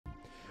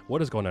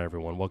What is going on,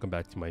 everyone? Welcome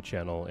back to my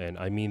channel, and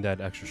I mean that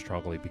extra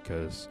strongly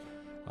because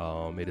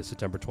it is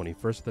September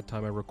 21st at the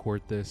time I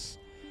record this,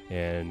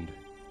 and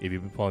if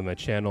you've been following my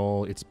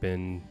channel, it's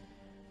been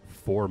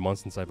 4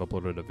 months since I've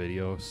uploaded a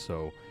video,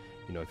 so,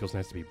 it feels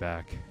nice to be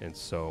back. And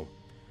so,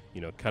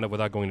 kind of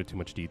without going into too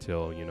much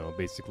detail,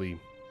 basically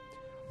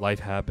life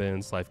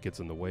happens, life gets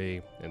in the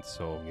way, and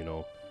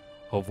so,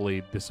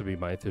 hopefully this will be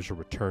my official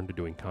return to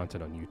doing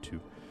content on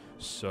YouTube.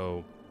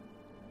 So,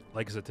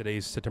 like I said,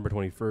 today's September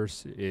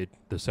 21st,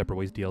 the Separate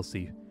Ways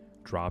DLC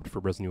dropped for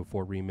Resident Evil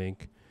 4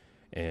 Remake,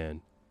 and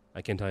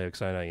I can't tell you how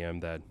excited I am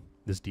that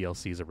this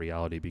DLC is a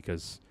reality,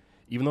 because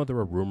even though there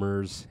were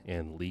rumors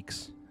and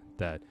leaks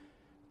that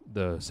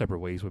the Separate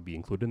Ways would be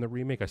included in the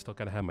remake, I still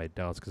kind of have my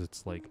doubts, because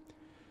it's like,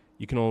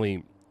 you can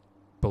only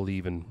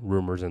believe in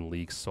rumors and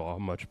leaks so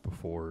much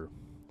before,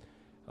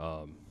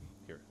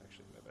 here,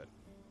 actually, my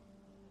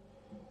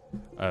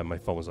bad. My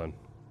phone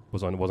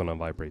wasn't on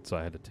vibrate, so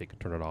I had to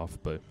turn it off,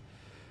 but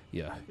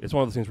yeah, it's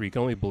one of those things where you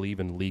can only believe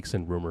in leaks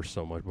and rumors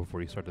so much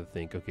before you start to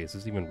think, okay, is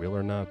this even real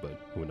or not? But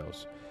who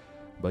knows?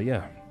 But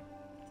yeah,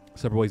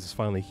 Separate Ways is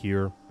finally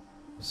here.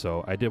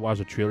 So I did watch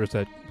the trailers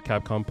that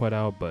Capcom put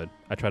out, but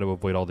I try to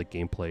avoid all the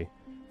gameplay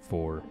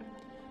for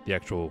the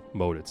actual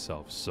mode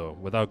itself. So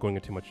without going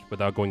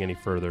any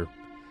further,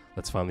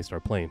 let's finally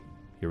start playing.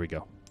 Here we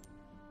go.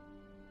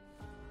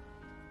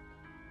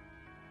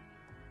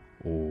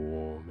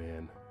 Oh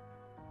man,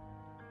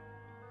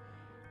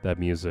 that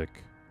music.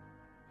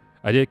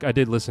 I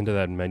did listen to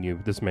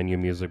this menu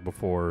music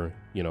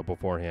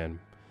beforehand,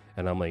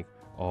 and I'm like,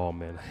 oh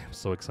man, I'm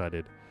so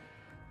excited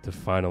to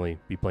finally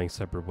be playing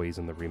Separate Ways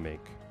in the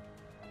remake.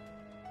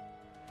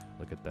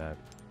 Look at that.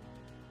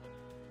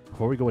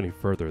 Before we go any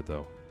further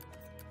though,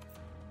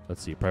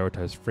 let's see,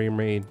 prioritize frame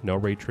rate, no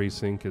ray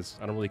tracing, because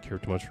I don't really care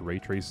too much for ray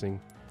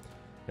tracing.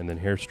 And then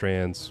hair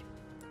strands,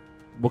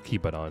 we'll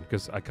keep it on,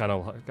 because I kind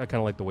of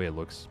like the way it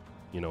looks,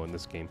 in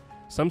this game.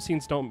 Some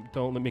scenes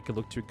don't make it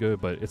look too good,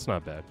 but it's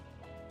not bad.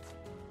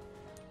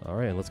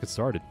 Alright, let's get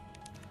started.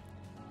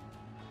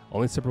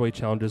 Only Separate Way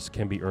challenges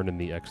can be earned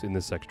in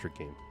this extra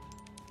game.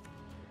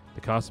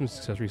 The costumes,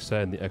 accessories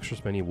set, and the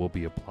extras menu will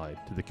be applied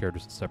to the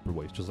characters in separate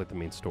ways, just like the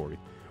main story.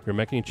 We're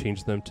making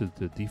change them to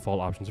the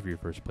default options of your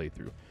first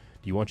playthrough. Do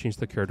you want to change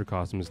the character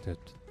costumes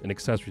and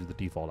accessories to the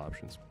default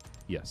options?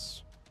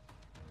 Yes.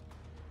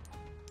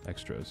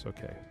 Extras,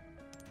 okay.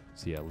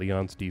 So yeah,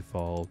 Leon's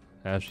default,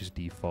 Ashley's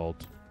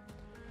default.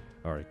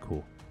 Alright,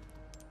 cool.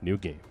 New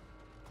game.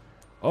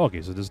 Oh,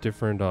 okay, so there's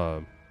different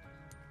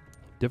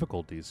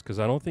difficulties, because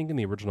I don't think in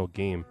the original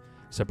game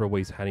Separate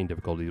Ways had any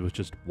difficulty. It was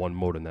just one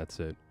mode and that's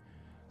it.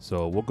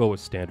 So we'll go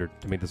with standard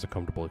to make this a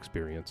comfortable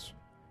experience.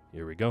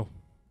 Here we go.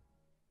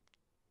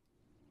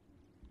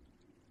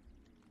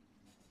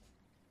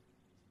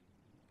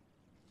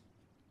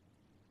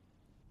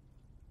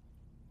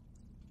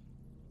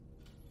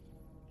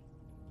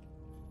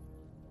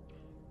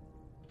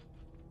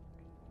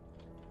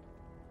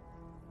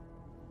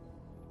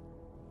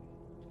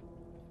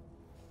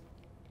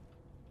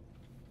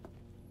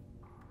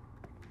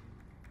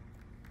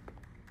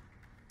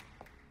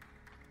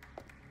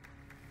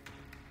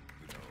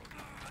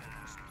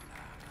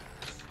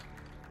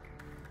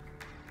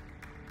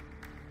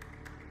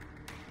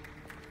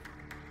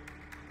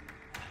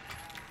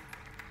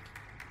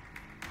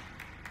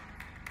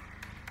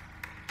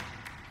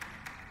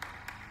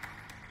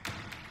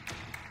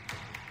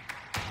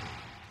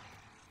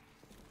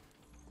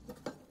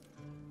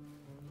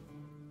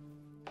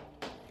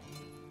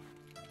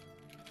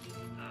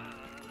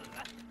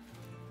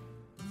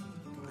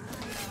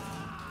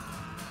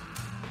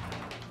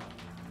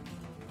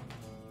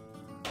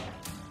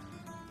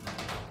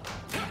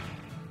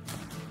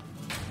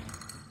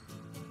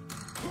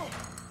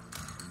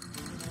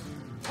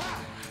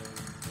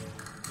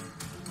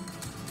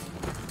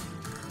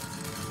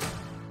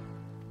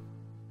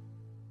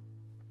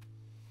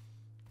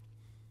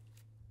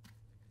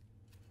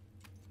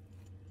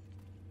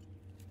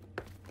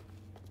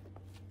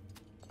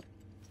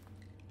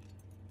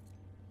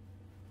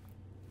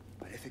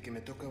 Parece que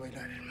me toca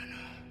bailar, hermano.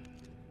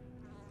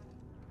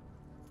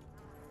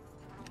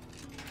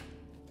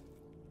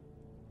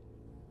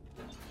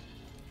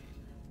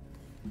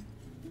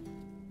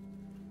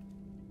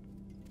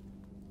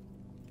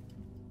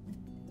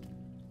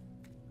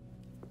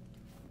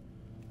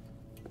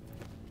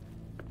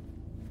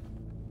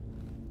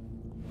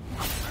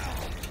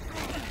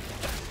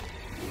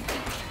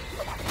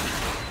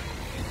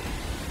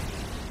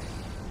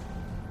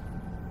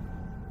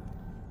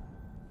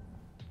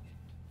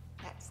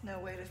 No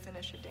way to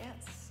finish a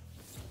dance.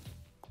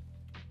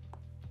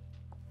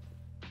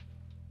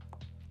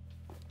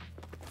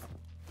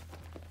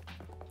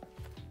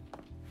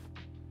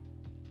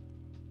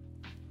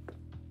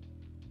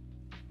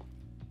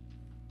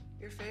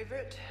 Your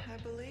favorite, I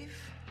believe?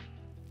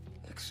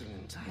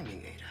 Excellent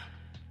timing, Ada.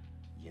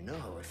 You know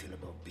how I feel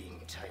about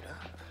being tied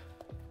up.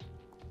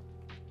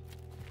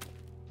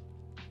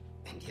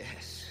 And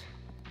yes,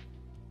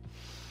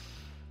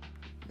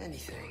 many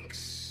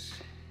thanks.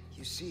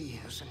 You see,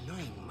 those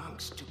annoying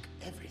monks took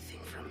everything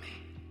from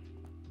me.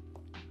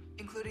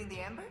 Including the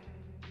amber?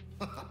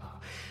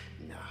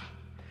 No.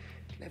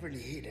 Cleverly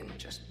hidden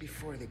just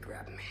before they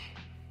grab me.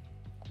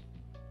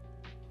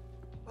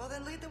 Well,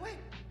 then lead the way.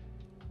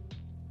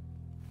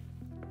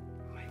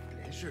 My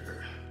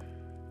pleasure.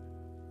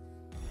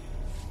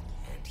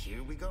 And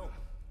here we go.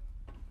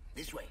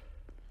 This way.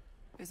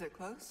 Is it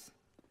close?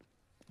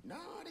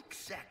 Not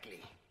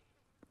exactly,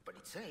 but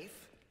it's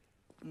safe.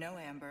 No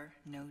amber,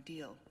 no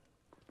deal.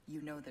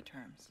 You know the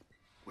terms.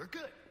 We're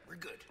good. We're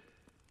good.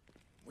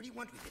 What do you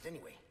want with it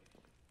anyway?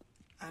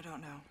 I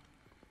don't know.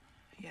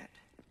 Yet.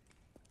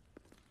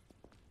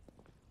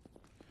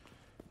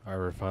 Alright,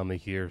 we're finally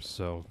here,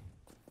 so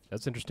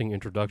that's an interesting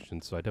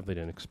introduction, so I definitely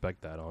didn't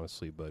expect that,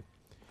 honestly, but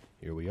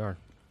here we are.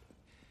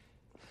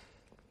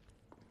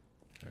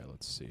 Alright,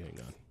 let's see, hang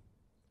on.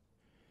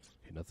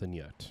 Okay, nothing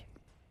yet.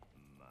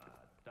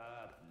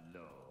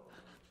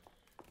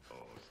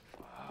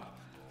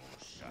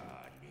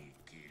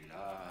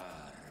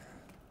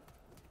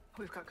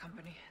 We've got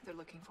company. They're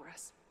looking for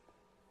us.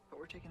 But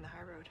we're taking the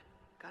high road.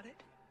 Got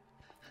it?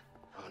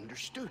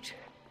 Understood.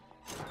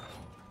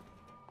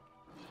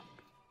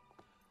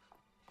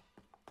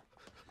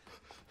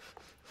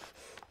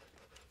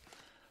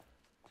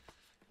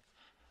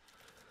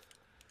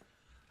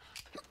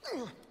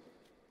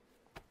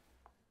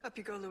 Up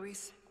you go,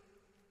 Luis.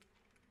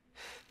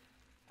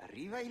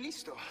 Arriba y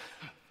listo.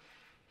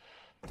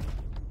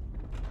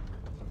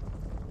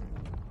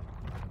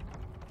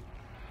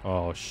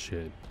 Oh,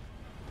 shit.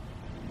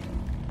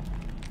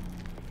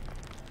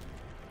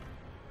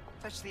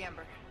 Fetch the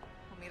amber.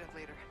 We'll meet up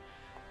later.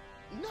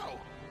 No!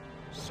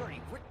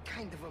 Sorry, what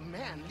kind of a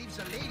man leaves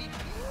a lady...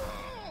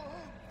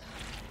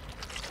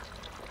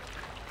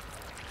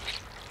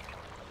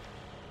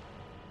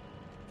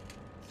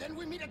 Then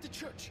we meet at the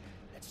church.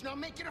 Let's not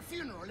make it a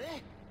funeral, eh?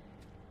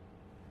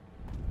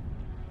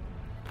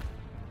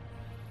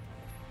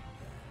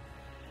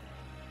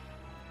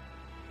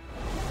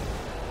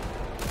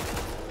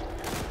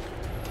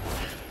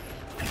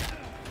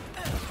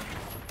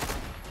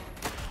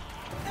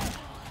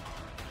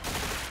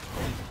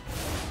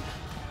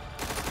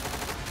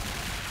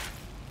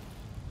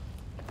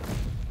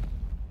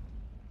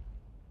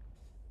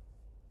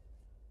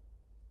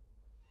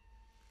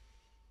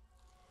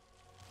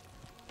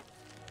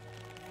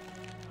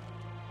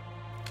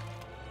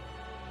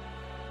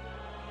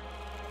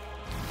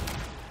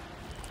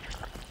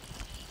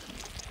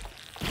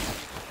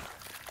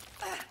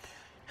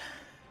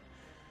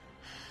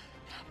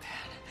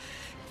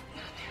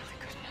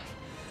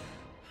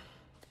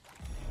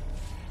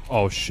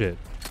 Oh, shit.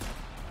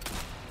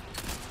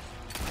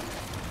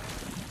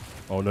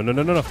 Oh, no, no,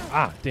 no, no, no.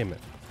 Ah, damn it.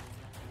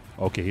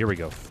 Okay, here we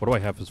go. What do I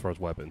have as far as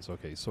weapons?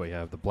 Okay, so I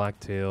have the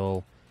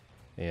Blacktail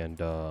and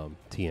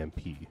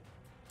TMP.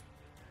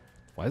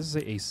 Why does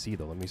it say AC,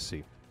 though? Let me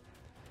see.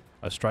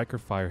 A striker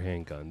fire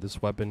handgun.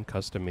 This weapon,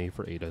 custom made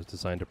for Ada, is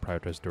designed to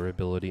prioritize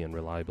durability and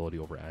reliability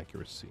over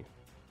accuracy.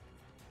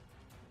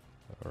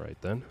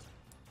 Alright, then.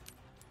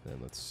 Then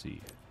let's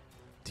see.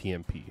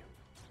 TMP.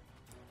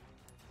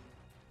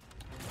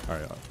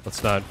 Alright,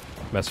 let's not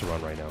mess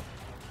around right now.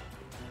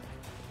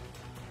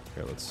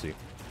 Here, let's see.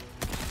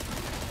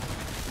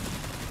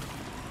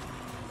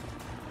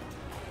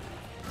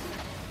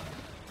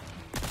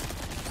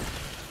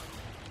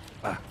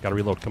 Ah, gotta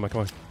reload. Come on,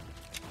 come on.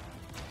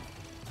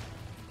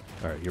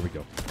 Alright, here we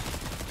go.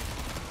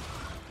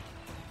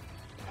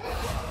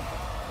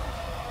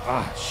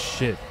 Ah,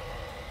 shit.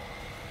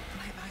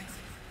 My eyes.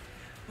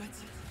 What's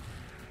this?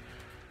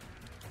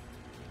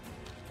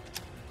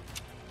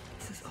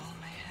 This is all in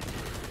my head.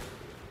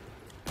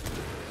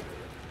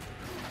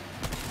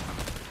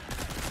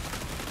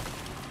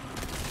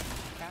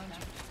 Found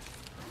you.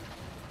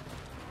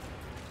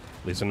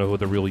 At least I know who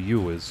the real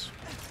you is.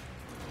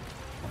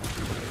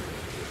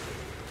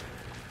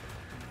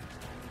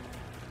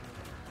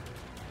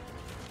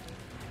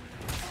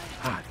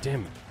 Ah,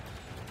 damn it.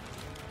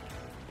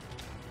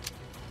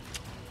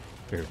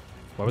 Here.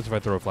 What happens if I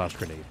throw a flash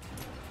grenade?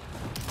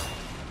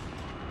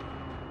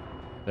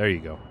 There you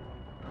go.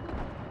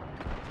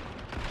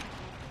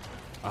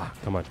 Ah,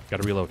 come on.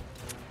 Gotta reload.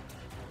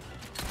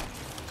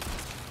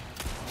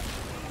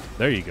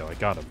 There you go. I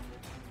got him.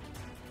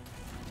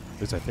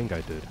 At least I think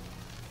I did.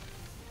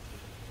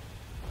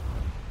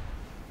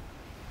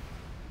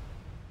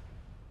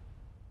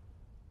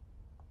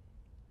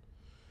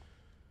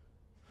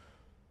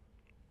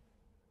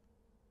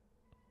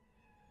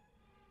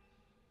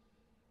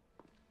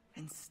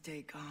 And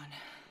stay gone.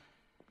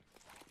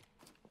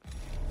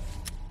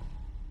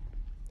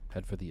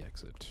 Head for the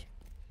exit.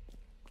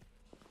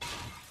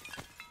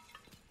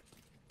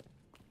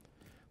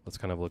 Let's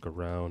kind of look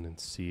around and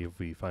see if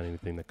we find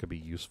anything that could be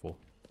useful.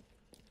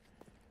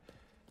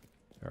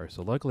 Alright,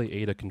 so luckily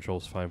Ada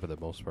controls fine for the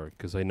most part,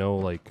 because I know,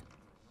 like,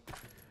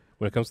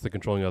 when it comes to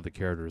controlling other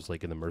characters,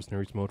 like in the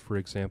Mercenaries mode, for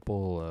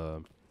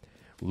example,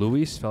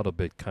 Luis felt a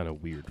bit kind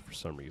of weird for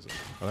some reason.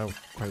 I don't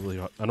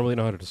really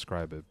know how to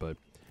describe it, but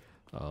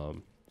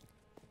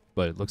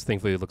it looks,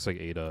 thankfully, it looks like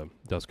Ada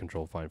does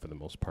control fine for the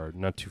most part.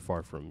 Not too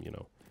far from, you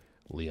know,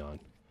 Leon.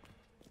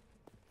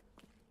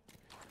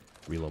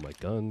 Reload my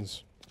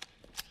guns.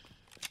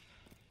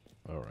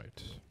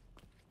 Alright.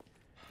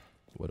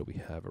 What do we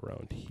have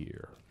around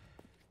here?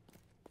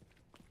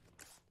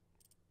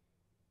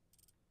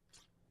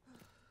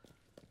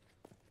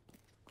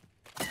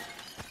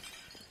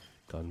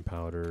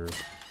 Gunpowder.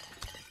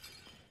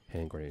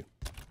 Hand grenade.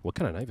 What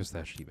kind of knife is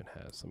that she even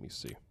has? Let me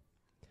see.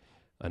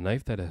 A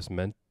knife that has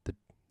meant the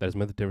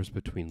difference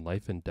between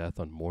life and death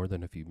on more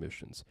than a few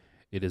missions.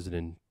 It is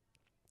an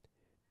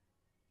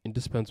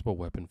indispensable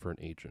weapon for an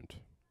agent.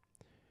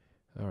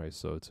 Alright,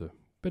 so it's a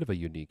bit of a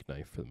unique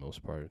knife for the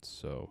most part,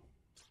 so...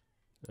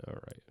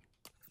 Alright.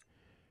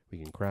 We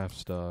can craft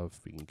stuff,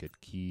 we can get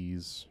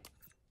keys.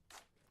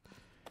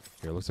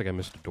 Here, it looks like I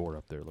missed a door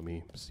up there. Let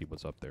me see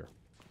what's up there.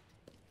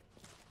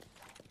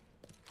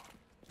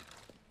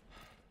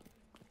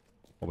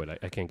 Oh wait,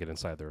 I can't get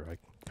inside there. I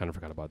kind of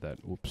forgot about that.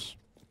 Oops.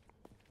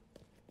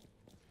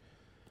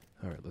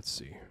 Alright, let's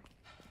see.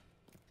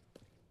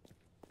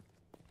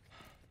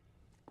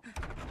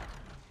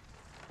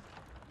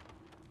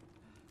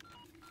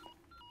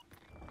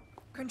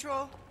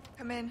 Control,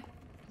 come in.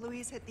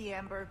 Louise hit the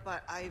amber,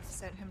 but I've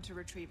sent him to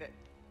retrieve it.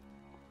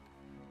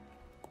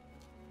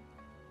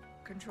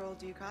 Control,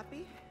 do you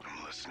copy?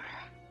 I'm listening.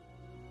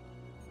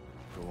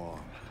 Go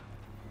on.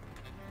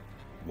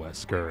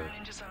 Wesker. We ran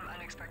into some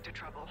unexpected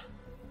trouble.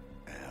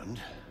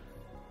 And?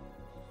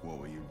 What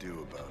will you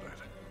do about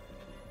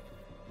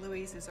it?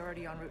 Louise is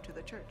already en route to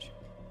the church.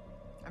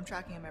 I'm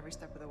tracking him every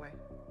step of the way.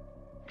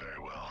 Very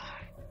well.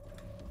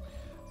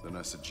 Then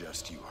I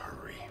suggest you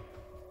hurry.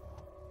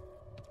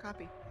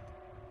 Copy.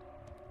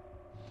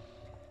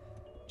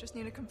 Just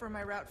need to confirm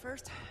my route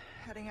first.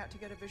 Heading out to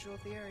get a visual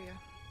of the area.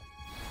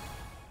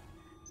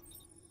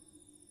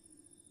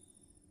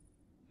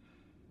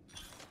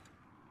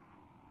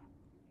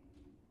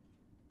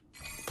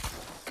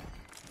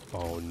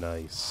 Oh,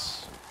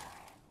 nice.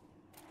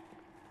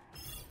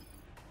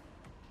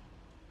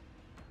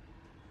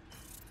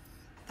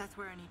 That's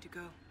where I need to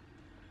go.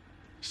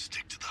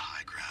 Stick to the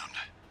high ground.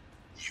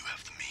 You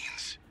have the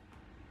means.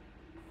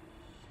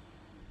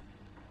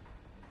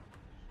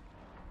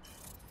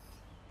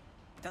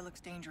 That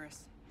looks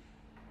dangerous.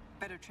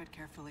 Better tread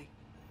carefully.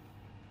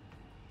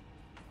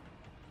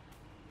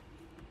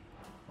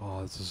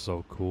 Oh, this is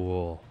so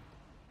cool.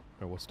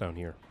 Alright, what's down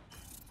here?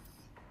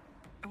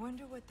 I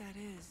wonder what that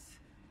is.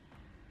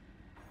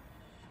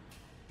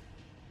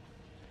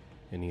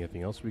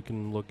 Anything else we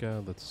can look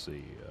at? Let's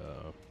see.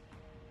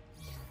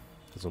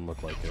 Doesn't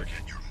look like it.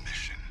 Forget your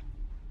mission.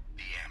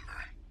 The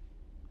Amber.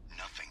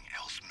 Nothing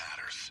else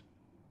matters.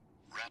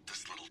 Wrap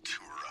this little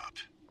tour up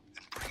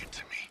and bring it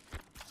to me.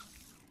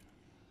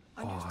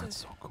 Oh, Understood. that's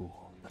so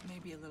cool. But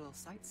maybe a little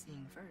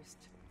sightseeing first.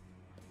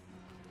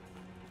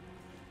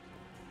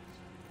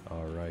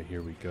 Alright,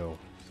 here we go.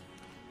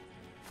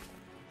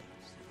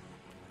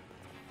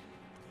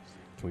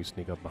 Can we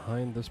sneak up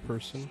behind this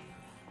person?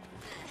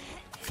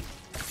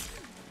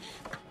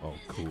 Oh,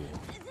 cool.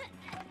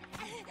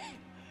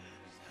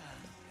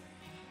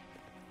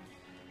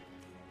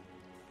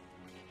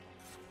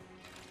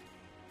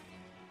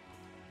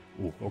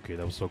 Ooh, okay,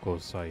 that was so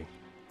close. I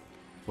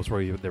was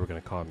worried they were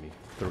gonna caught me.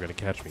 They were gonna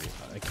catch me.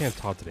 I can't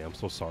talk today. I'm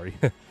so sorry.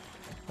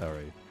 All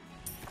right.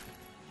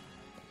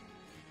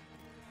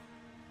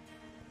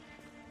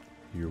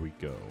 Here we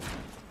go.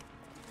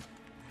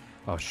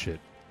 Oh shit.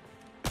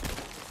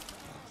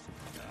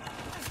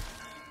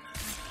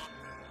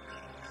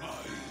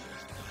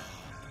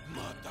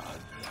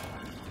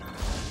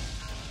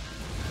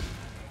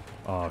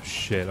 Oh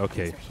shit.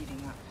 Okay. Things are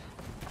heating up.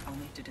 I'll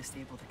need to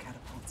disable the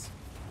catapults.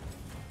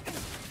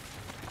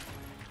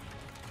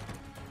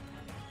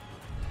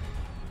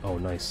 Oh,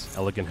 nice.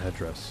 Elegant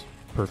headdress.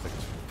 Perfect.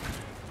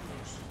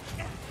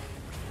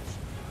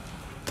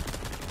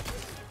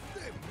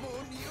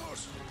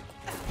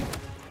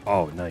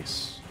 Oh,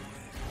 nice.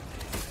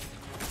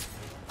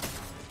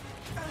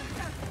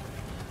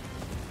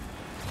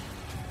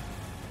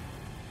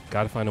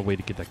 Gotta find a way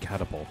to get that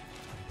catapult.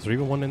 Is there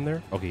even one in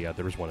there? Okay, yeah,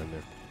 there is one in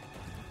there.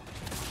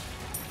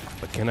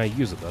 But can I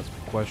use it? That's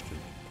the question.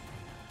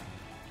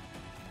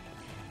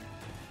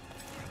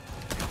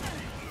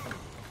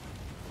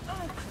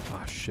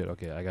 Ah, shit.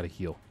 Okay, I gotta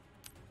heal.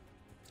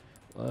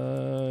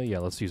 Yeah,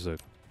 let's use a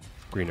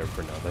green herb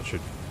for now. That should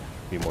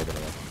be more than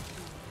enough.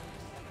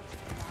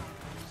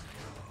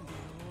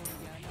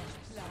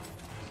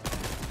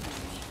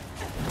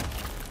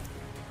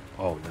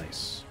 Oh,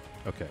 nice.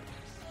 Okay.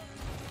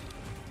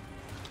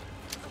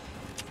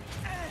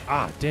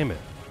 Ah, damn it.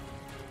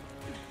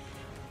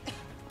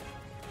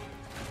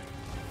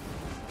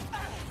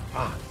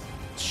 Ah,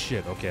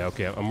 shit. Okay,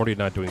 okay. I'm already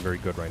not doing very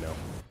good right now.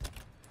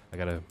 I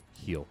gotta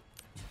heal.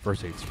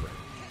 First aid spray.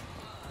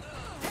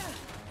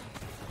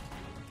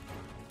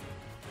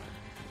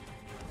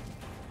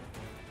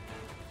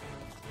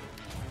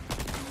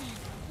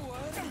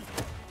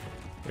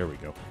 There we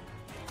go.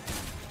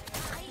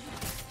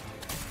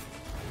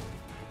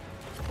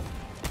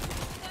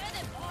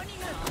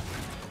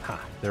 Ha,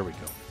 there we go.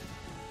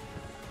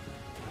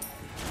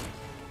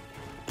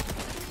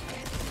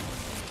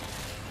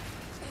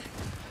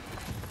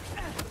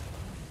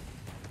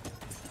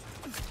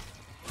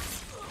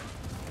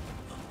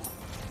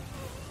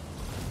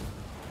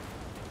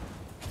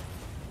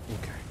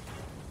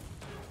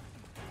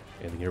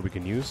 here we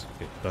can use.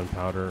 Okay,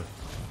 gunpowder.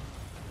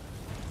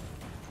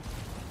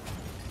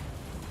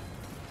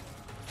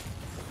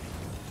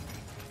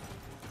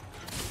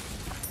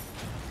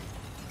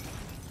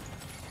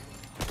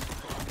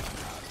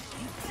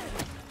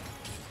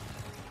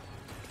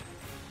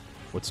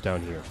 What's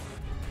down here?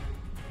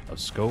 A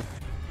scope?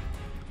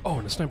 Oh,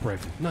 and a sniper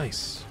rifle.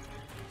 Nice.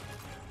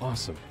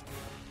 Awesome.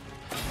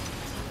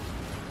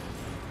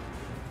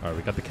 Alright,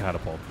 we got the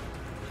catapult.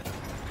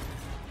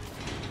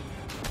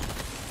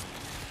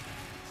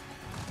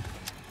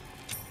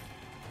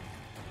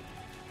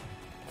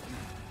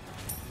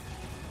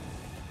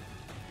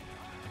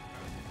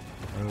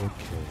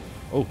 Okay.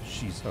 Oh,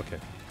 jeez. Okay.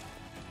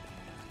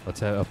 Let's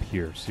head up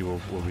here, see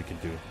what we can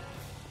do.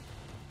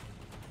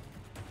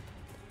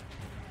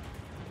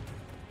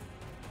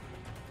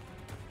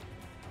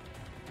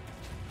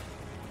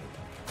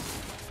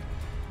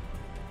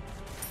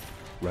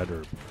 Red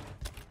herb.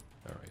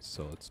 Alright,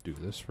 so let's do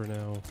this for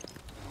now.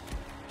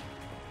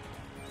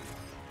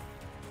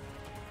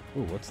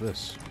 Ooh, what's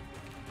this?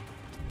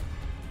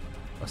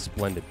 A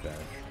splendid badge.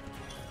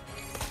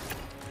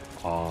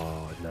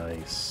 Oh,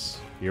 nice.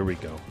 Here we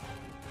go.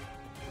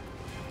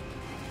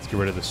 Let's get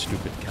rid of the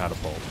stupid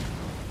catapult.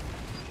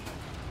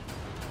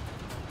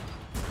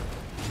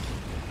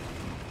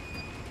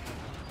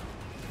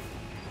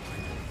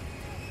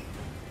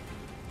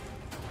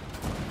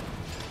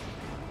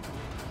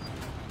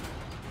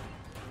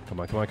 Come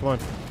on, come on, come on.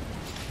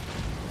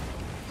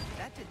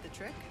 That did the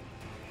trick.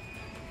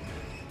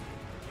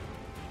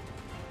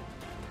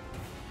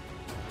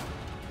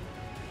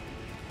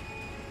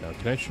 Now,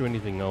 can I shoot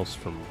anything else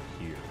from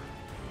here?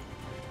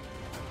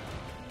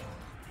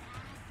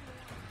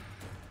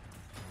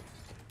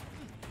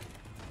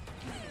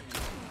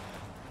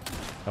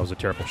 That was a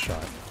terrible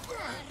shot.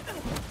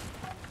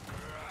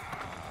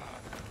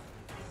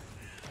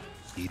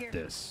 Eat Here.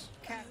 this.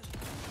 Cat.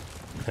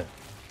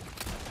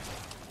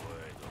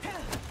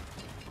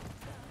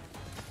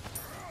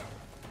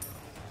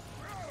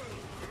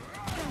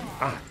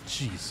 Ah,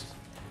 jeez.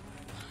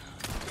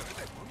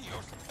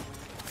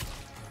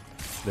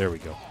 There we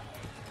go.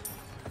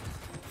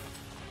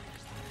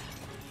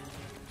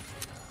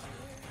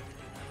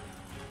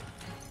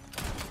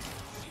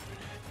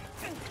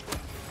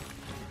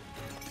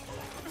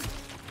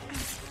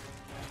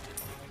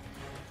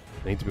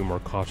 I need to be more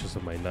cautious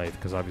of my knife,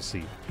 because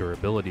obviously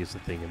durability is the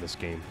thing in this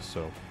game,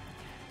 so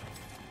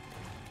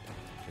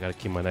I gotta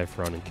keep my knife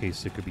around in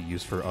case it could be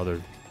used for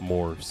other,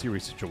 more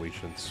serious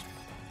situations.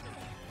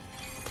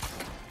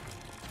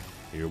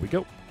 Here we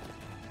go.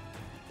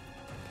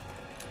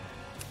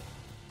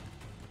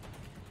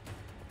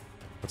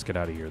 Let's get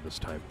out of here this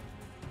time.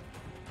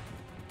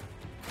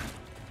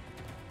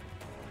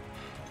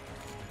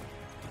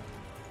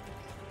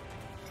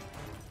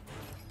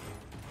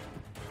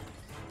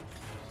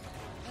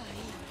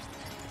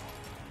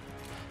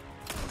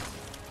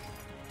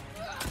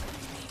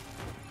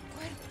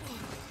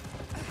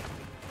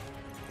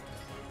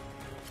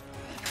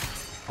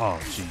 Oh,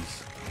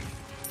 jeez.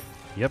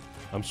 Yep,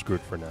 I'm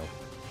screwed for now.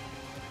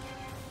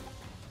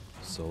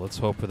 So let's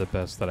hope for the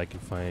best that I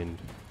can find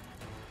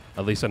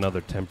at least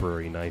another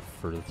temporary knife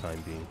for the time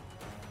being.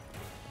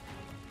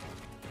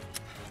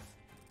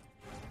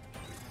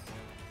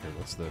 Here,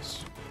 what's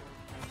this?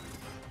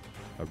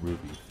 A ruby.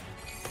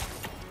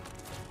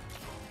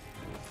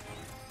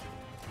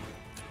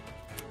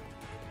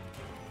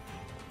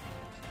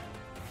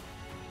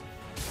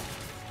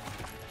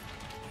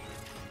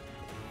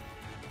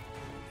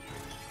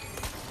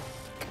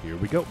 Here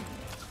we go.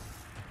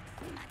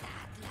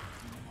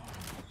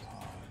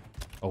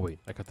 Oh wait,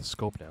 I got the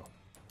scope now.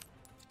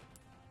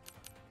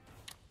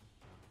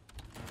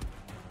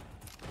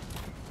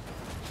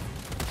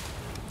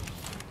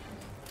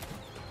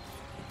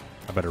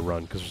 I better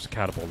run, because there's a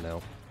catapult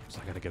now. So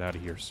I gotta get out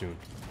of here soon.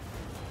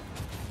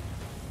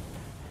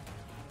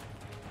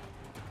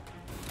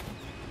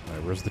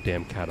 Alright, where's the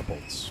damn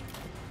catapults?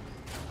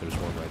 There's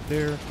one right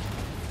there.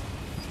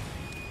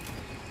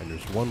 And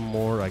there's one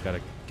more. I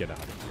gotta get out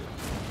of here.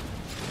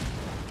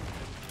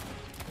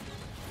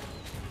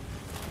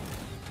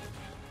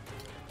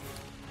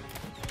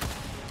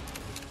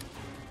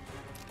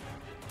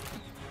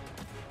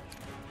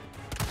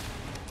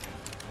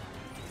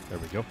 There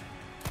we go.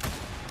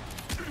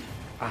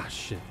 Ah,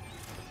 shit.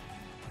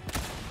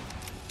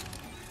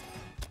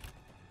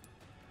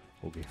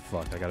 Okay,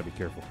 fuck. I gotta be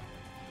careful.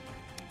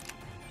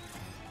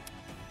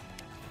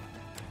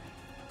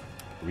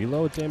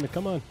 Reload, damn it.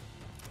 Come on.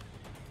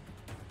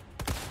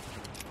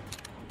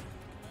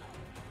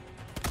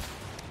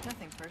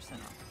 Nothing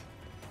personal.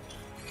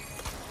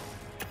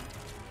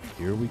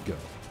 Here we go.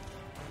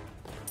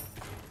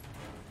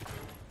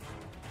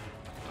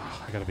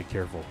 Ah, I gotta be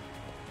careful.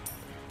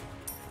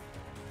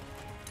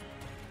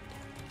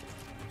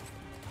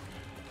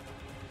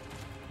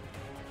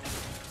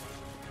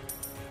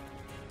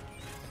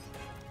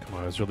 Come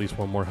on, is there at least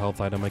one more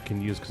health item I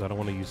can use? Because I don't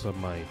want to use up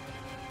my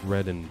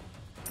red and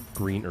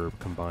green herb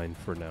combined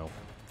for now.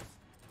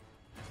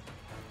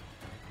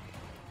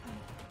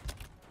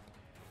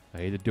 I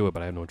hate to do it,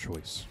 but I have no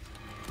choice.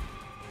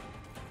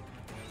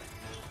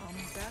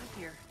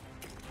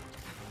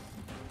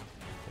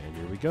 And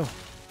here we go.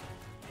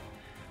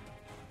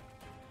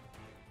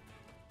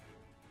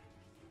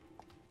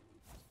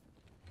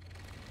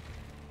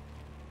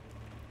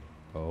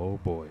 Oh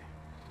boy.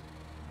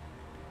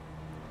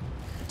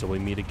 Until we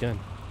meet again.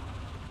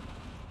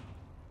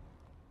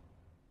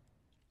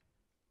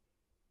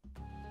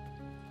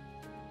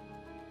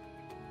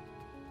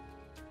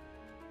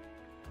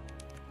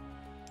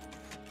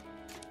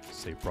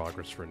 Save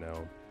progress for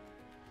now.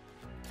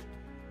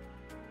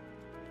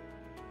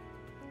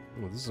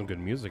 Oh, this is some good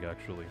music,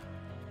 actually.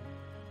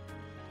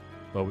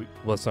 Well,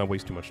 let's not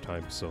waste too much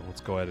time, so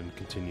let's go ahead and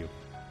continue.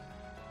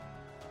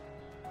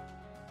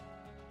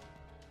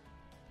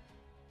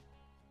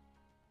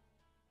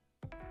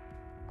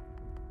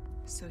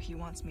 So he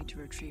wants me to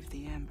retrieve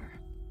the amber.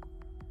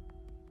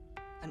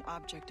 An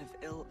object of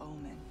ill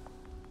omen.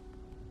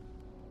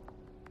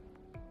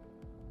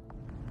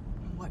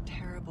 What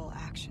terrible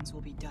actions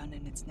will be done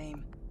in its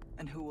name,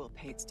 and who will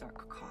pay its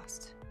dark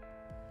cost?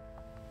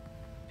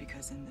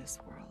 Because in this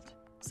world,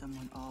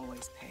 someone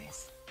always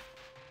pays.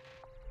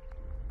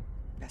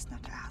 Best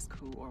not to ask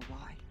who or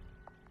why.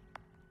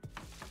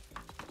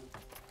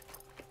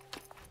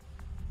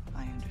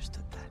 I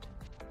understood that.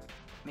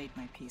 Made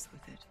my peace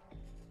with it.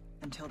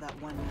 Until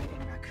that one night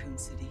in Raccoon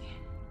City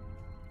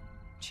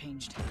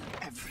changed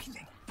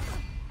everything.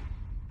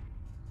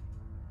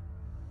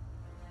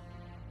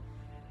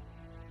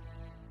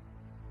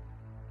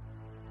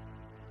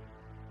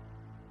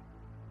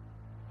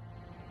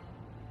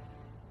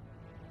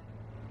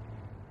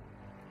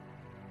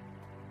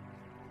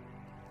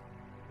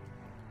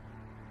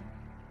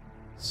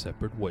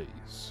 Separate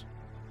ways.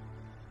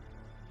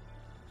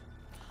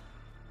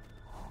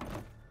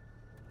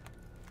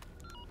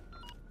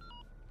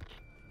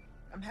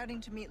 I'm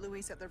heading to meet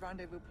Luis at the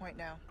rendezvous point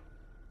now.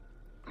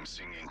 I'm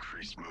seeing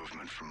increased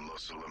movement from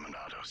Los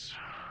Illuminados.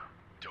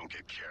 Don't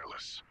get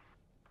careless.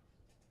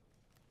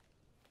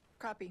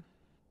 Copy.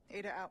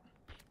 Ada out.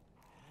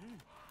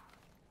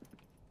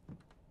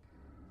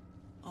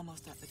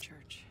 Almost at the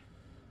church.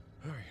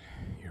 Alright,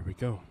 here we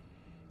go.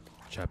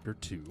 Chapter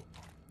 2.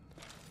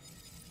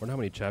 I wonder how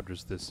many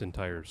chapters this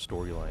entire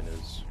storyline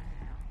is.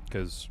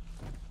 Because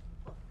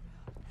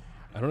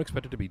I don't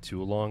expect it to be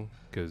too long,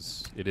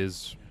 because it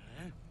is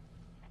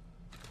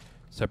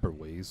separate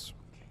ways.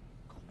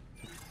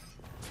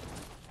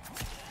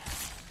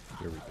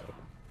 Here we go.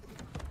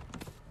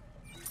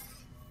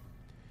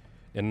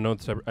 And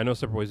I know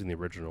separate ways in the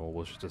original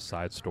was just a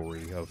side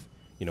story of,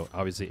 you know,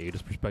 obviously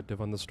Ada's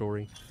perspective on the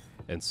story.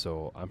 And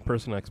so I'm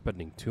personally not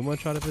expecting too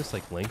much out of this,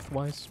 like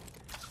lengthwise.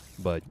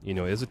 But, you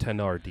know, it is a $10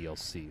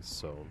 DLC,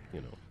 so, you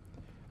know.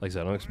 Like I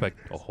said, I don't expect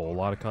a whole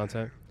lot of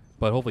content.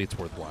 But hopefully it's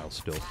worthwhile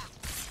still.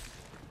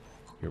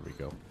 Here we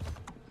go.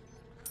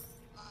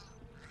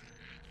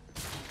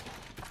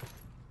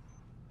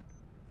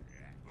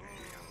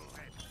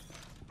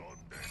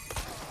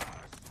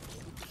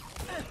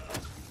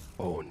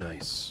 Oh,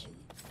 nice.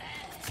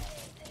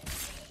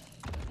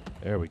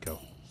 There we go.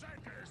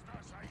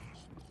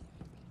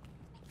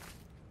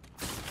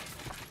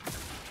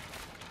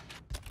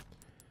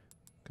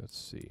 Let's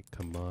see,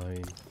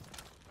 combine.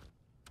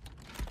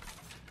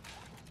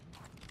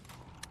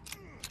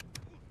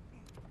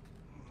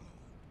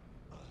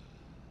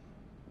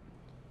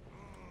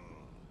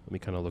 Let me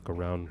kind of look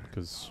around,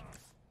 because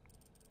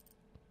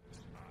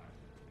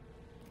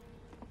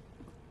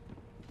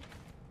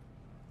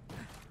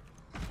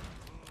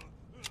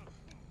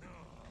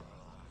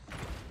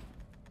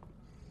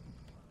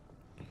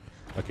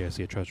okay, I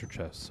see a treasure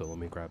chest, so let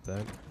me grab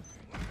that.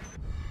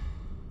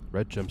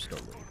 Red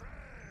gemstone ring.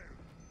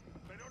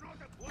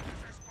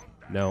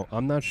 Now,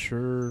 I'm not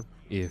sure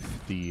if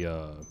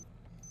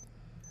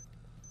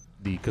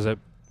because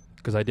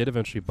I did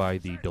eventually buy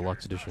the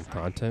deluxe edition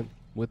content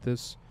with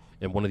this,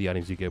 and one of the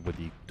items you get with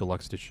the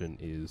deluxe edition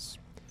is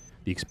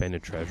the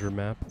expanded treasure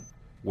map,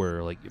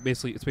 where like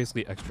it's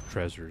basically extra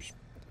treasures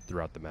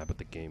throughout the map of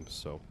the game.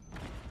 So.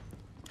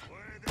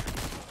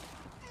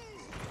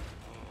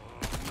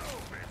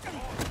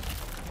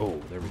 Oh,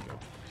 there we go.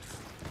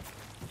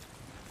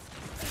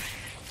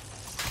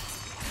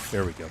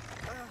 There we go.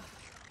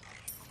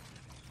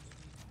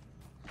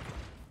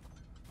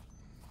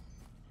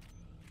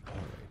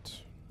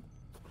 Alright.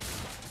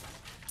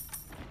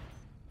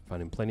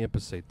 Finding plenty of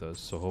pesetas,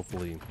 so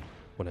hopefully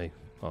when I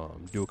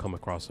do come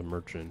across a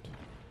merchant,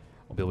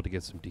 I'll be able to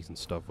get some decent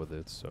stuff with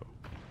it. So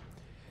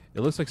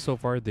it looks like so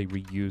far they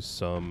reused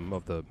some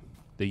of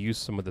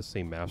the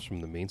same maps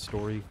from the main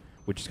story,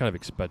 which is kind of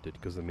expected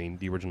because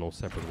the original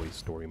Separate Ways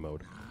story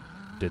mode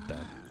did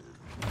that.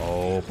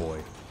 Oh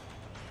boy.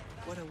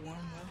 What a warm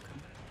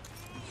welcome.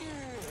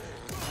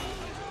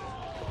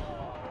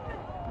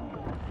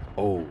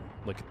 Oh,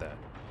 look at that.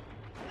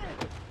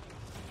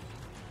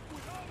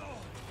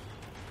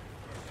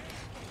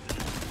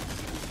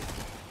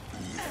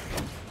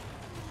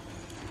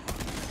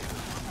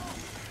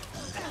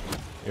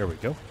 There we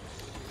go.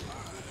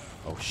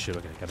 Oh shit,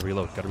 okay, gotta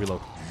reload.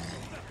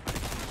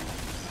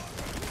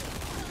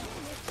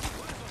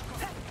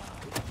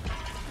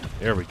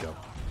 There we go.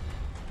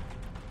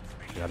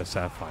 Got a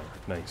sapphire.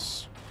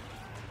 Nice.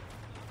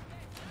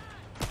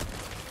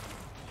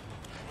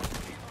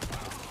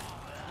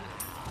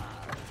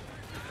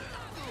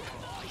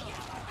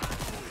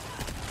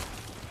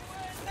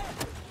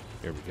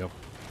 There we go.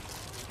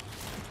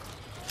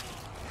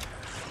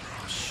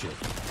 Shit.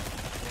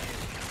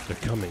 They're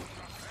coming.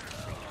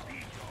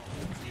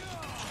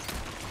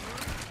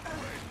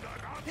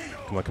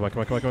 Come on, come on, come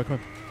on, come on, come on, come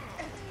on.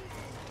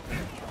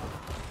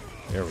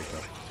 There we go.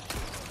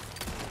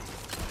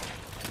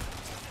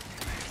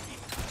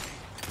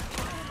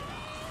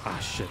 Ah,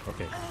 shit,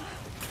 okay.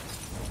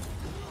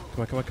 Come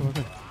on, come on, come on,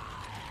 come on.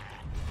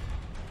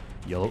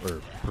 Yellow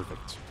herb,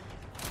 perfect.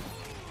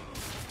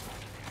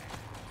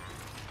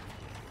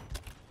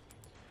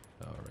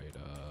 Alright,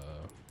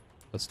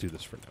 let's do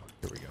this for now.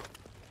 Here we go.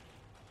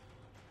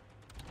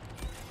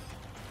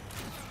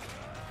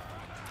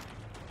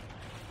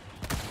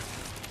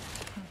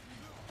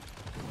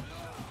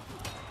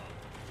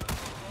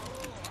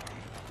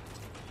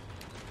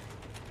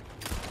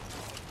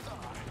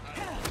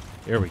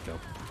 There we go.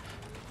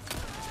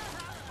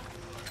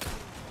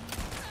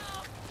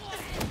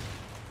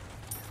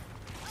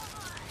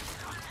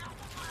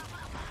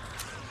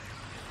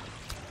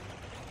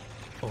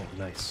 Oh,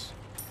 nice.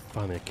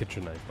 Finally a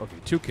kitchen knife. Okay,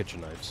 2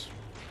 kitchen knives.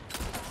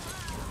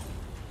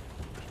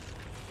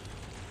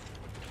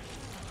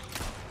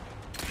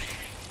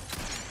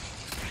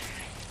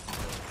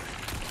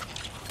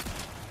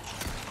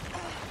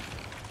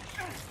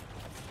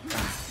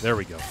 There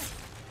we go.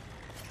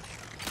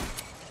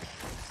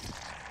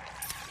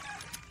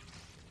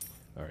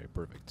 Alright,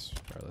 perfect.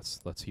 Alright,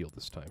 let's heal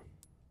this time.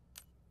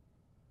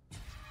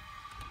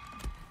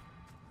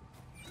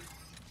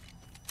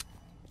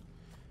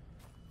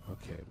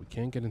 Okay, we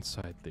can't get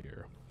inside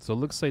there. So it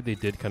looks like they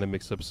did kind of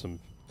mix up some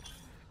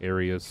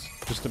areas,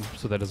 just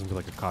so that doesn't feel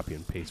like a copy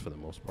and paste for the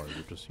most part.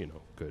 They're just, you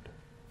know, good.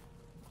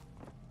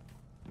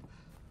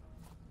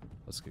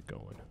 Let's get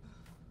going.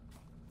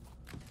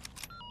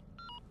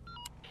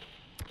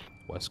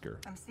 Wesker.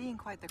 I'm seeing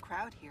quite the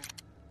crowd here.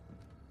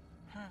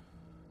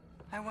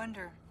 I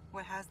wonder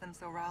what has them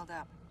so riled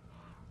up.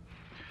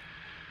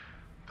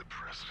 The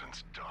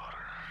president's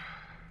daughter.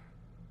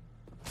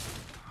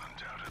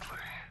 Undoubtedly.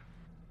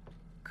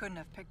 Couldn't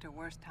have picked a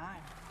worse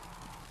time.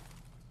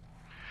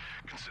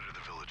 Consider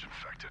the village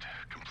infected.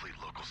 Complete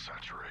local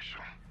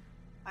saturation.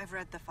 I've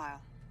read the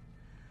file.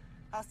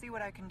 I'll see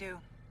what I can do.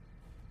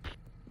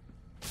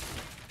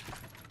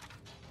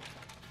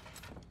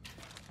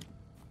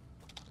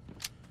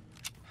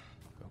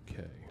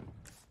 Okay.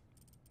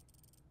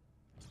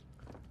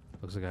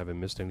 Looks like I haven't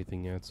missed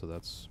anything yet, so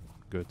that's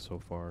good so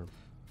far.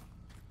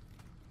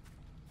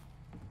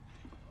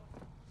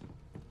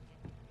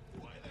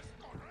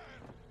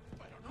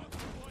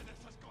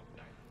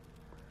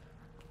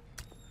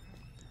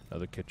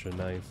 Another kitchen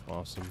knife,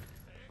 awesome.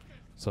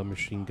 Some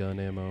machine gun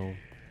ammo.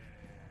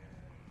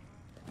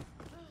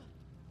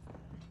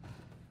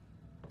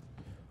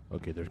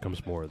 Okay, there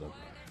comes more of them.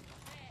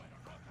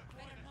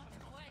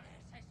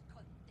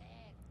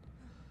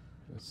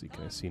 Let's see,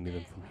 can I see any of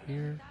them from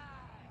here?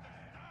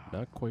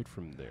 Not quite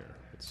from there.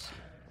 Let's see.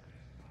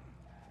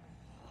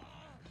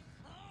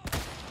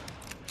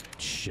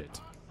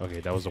 Shit. Okay,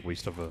 that was a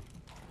waste of a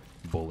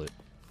bullet.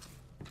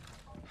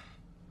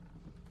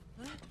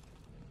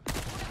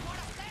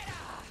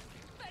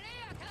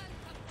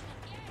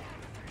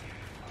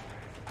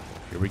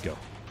 Here we go.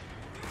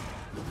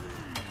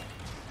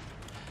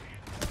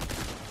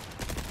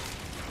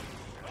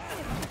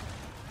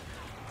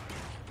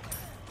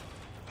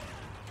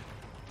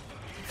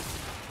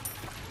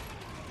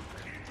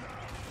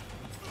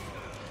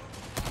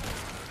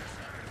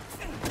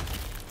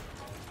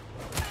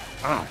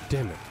 Ah,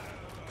 damn it.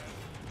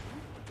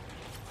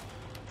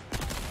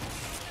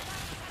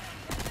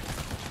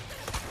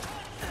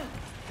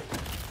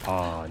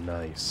 Ah,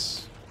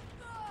 nice.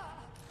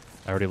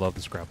 I already love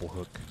this grapple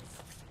hook.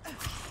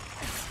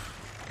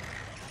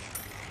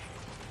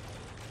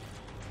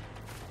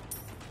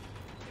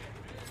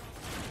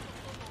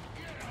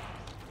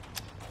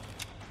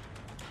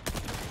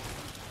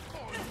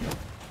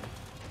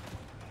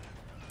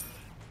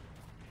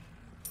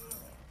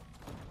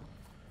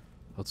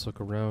 Let's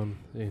look around.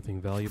 Anything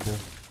valuable?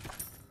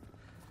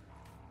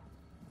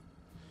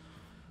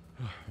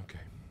 Okay.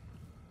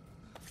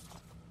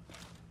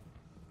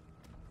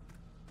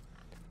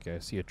 Okay, I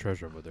see a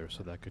treasure over there,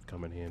 so that could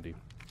come in handy.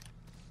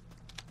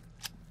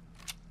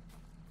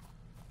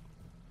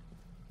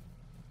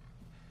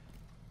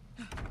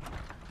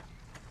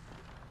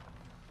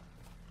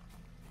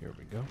 Here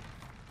we go.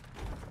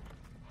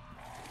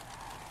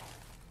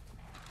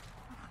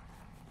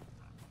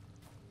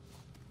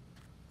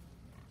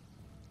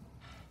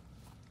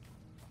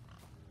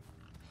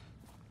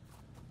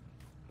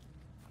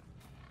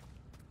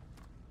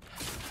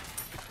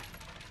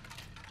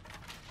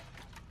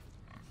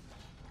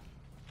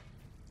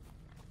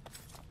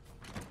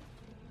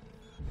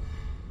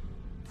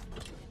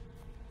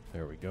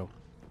 There we go.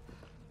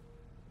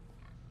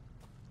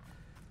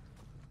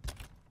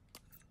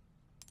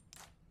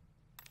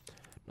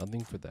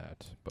 Nothing for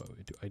that, but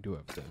I do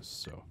have this,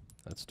 so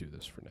let's do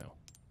this for now.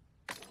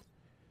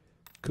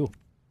 Cool.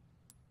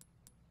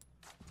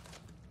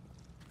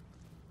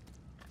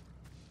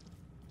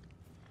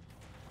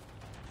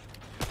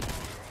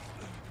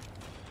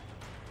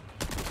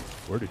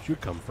 Where did you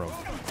come from?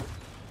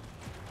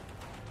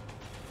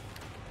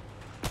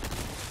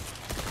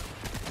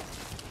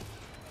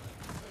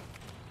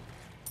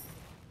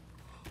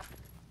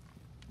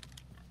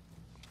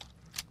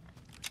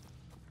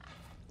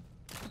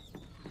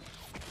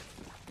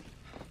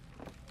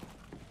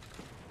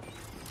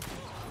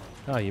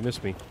 Ah, you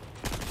missed me.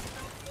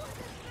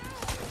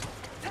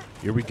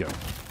 Here we go.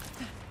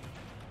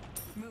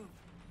 Move.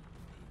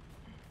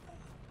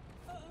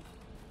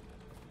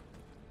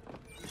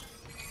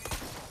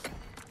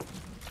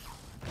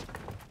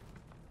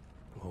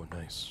 Oh,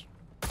 nice.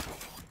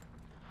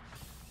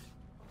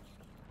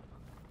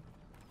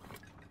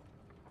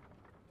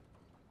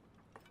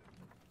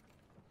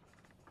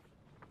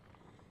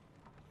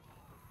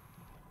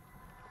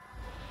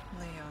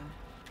 Leon,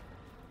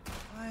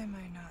 why am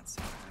I not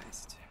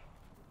surprised?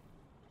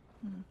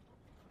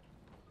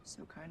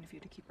 So kind of you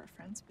to keep our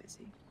friends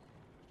busy.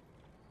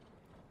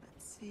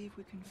 Let's see if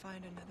we can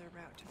find another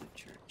route to the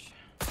church.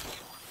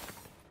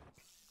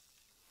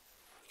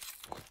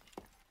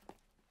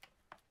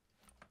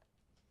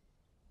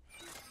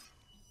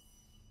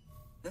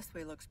 This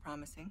way looks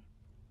promising.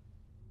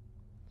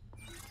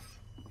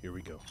 Here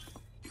we go.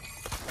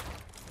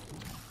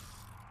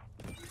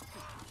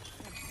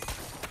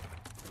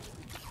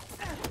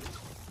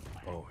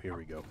 Oh, here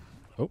we go.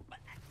 Oh.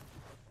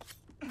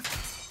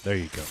 There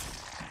you go.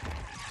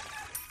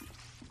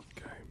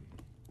 Okay.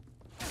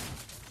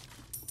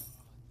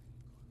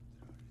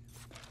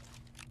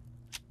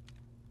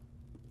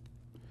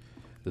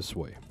 This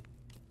way.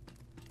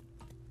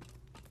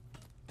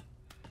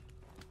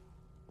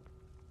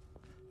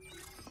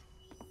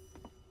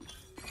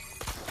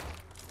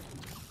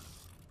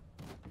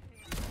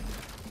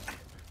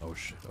 Oh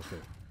shit, okay.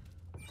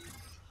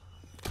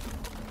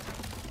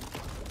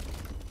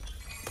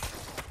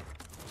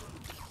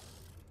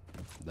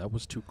 That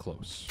was too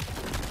close.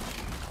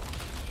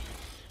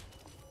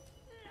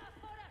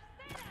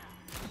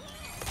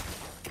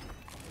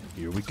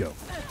 Here we go.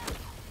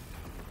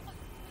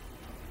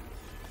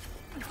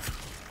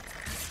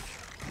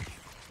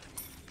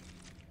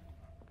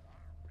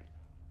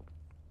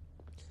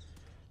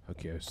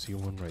 Okay, I see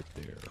one right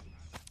there.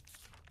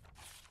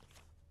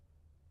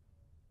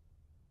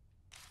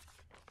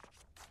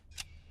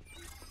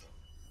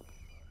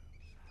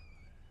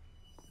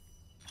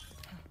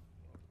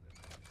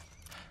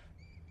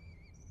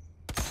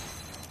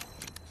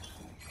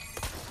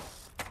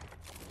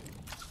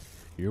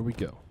 Here we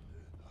go.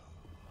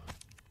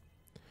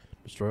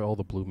 Destroy all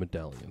the blue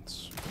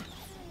medallions.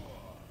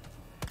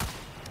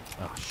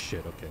 Ah,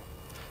 shit, okay.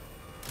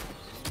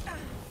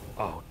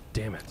 Oh,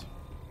 damn it.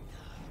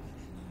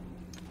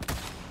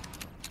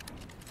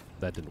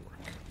 That didn't work.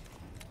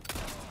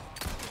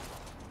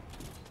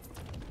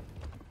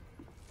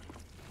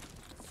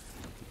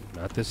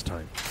 Not this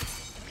time.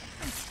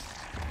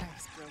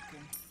 Knife's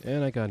broken.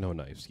 And I got no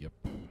knives, yep.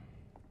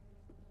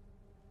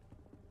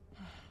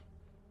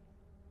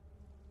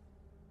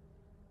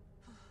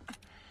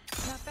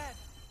 Not bad.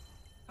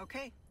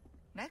 Okay,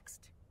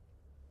 next.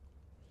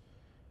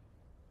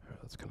 Alright,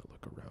 let's kind of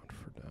look around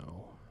for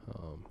now.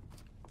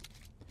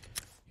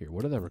 Here,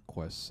 what did that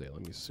request say?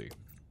 Let me see.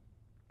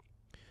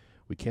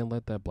 We can't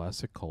let that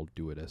blasted cult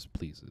do it as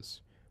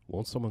pleases.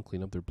 Won't someone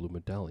clean up their blue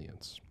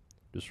medallions?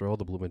 Destroy all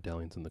the blue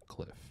medallions in the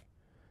cliff.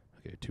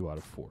 Okay, 2 out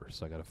of 4,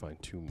 so I gotta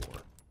find 2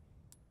 more.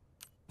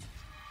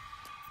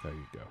 There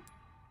you go.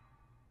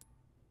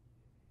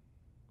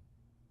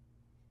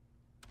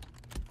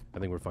 I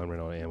think we're fine right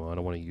now on ammo. I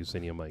don't want to use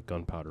any of my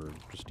gunpowder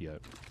just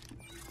yet.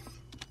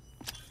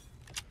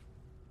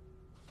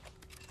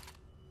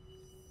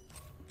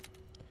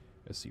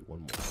 I see one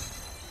more.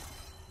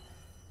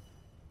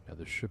 Now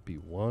there should be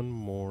one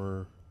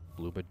more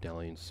blue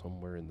medallion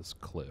somewhere in this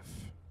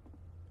cliff.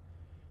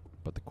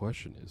 But the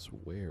question is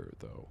where,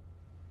 though?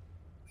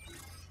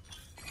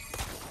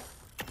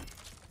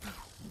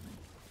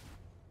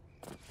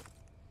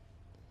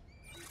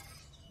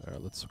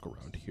 Alright, let's look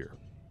around here.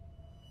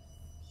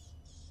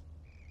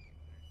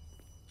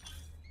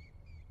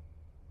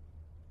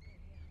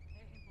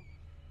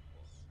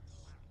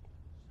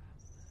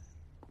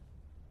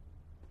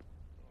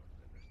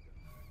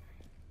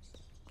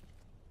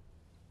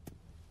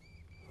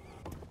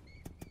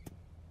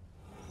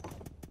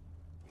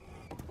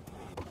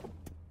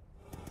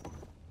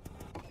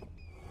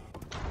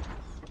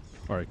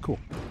 Alright, cool.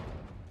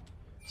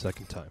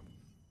 Second time.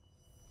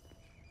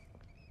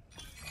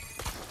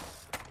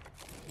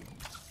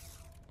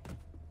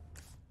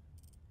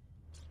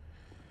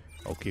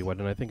 Okay, why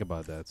didn't I think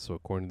about that? So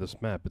according to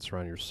this map, it's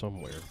around here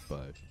somewhere,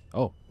 but...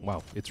 Oh,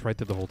 wow, it's right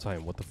there the whole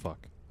time. What the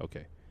fuck?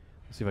 Okay,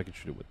 let's see if I can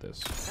shoot it with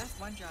this. That's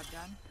one job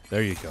done.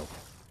 There you go.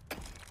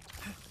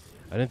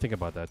 I didn't think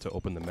about that to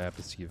open the map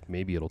to see if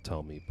maybe it'll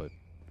tell me, but...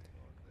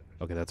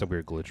 Okay, that's a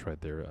weird glitch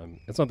right there.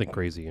 It's nothing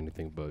crazy or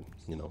anything, but,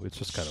 you know, it's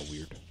just kind of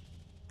weird.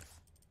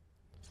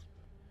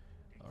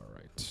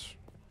 Alright.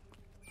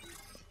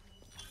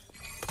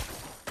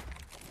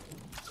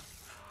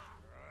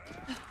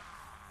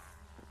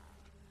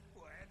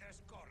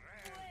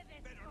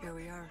 Here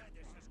we are.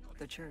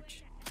 The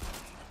church.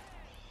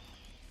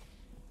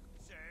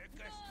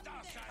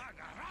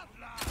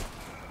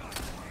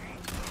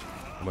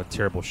 a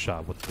terrible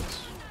shot with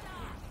this.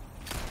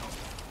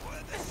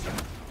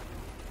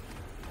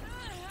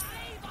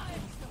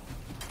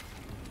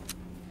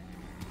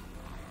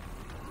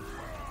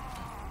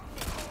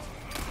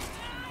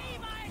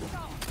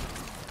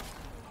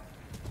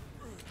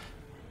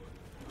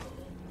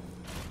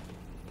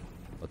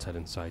 Let's head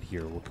inside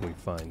here. What can we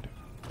find?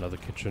 Another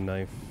kitchen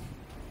knife.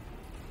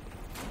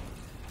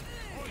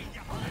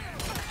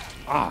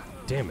 Ah,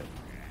 damn it.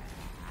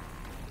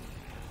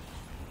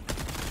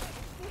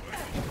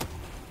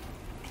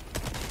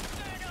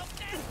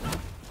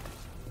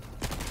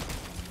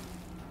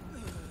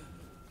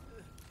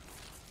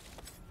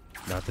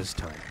 Not this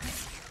time.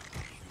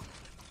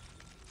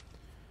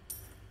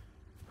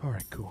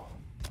 Alright, cool.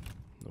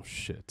 No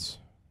shit.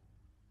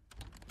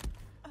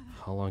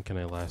 How long can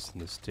I last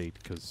in this state?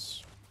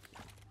 Because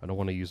I don't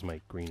want to use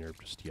my green herb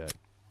just yet.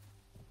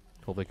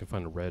 Hopefully I can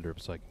find a red herb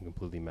so I can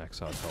completely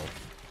max out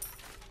health.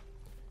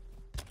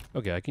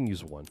 Okay, I can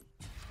use one.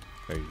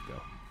 There you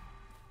go.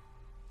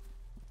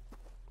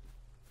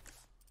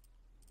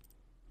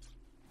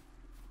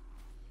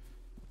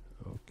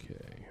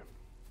 Okay.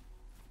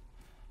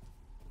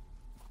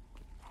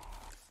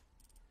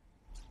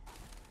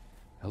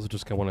 I also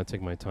just want to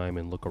take my time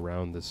and look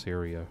around this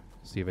area,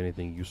 see if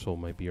anything useful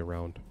might be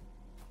around.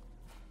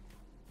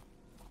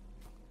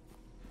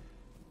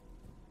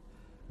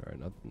 Alright,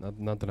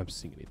 not that I'm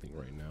seeing anything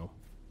right now.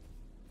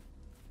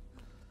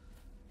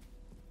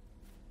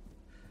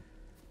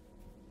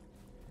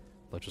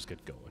 Let's just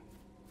get going.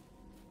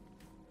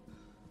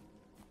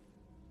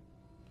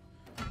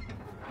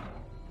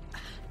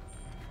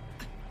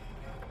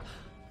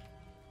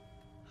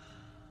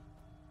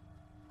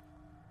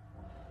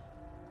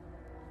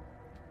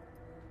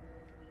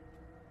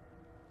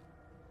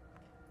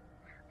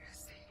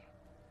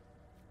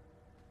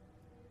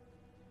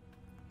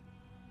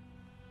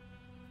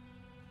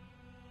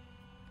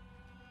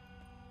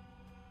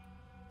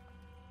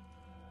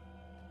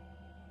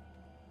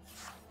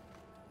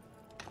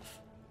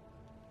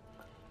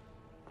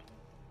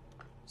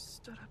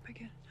 Stood up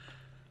again.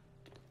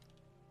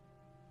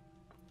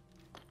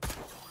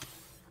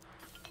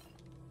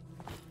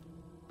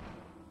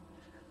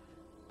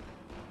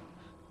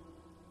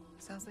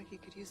 Sounds like he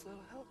could use a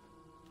little help.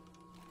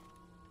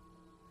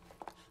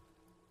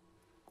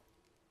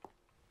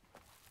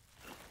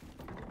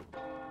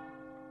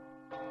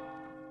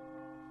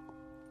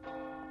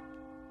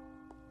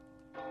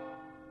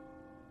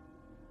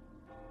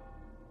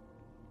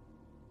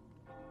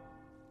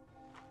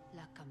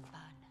 La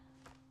campana.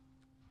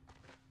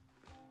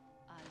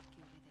 Hay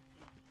que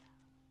obedecerla.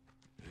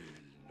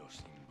 Él nos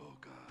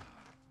invoca.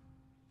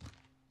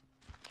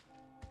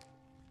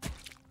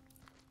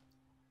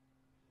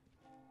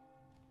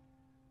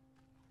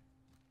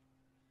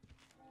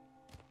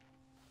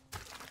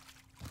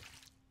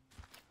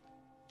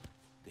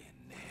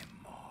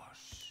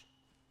 Tenemos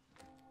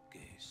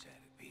que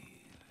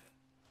servir.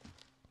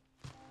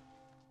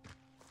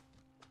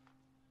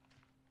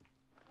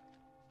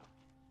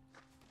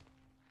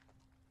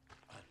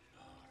 Al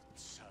Lord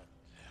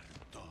Sattler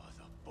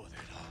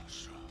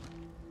Todopoderoso.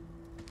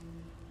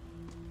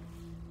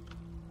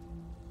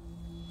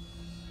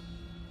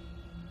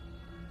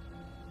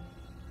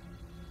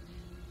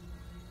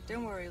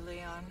 Don't worry,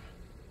 Leon.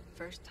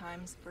 First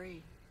time's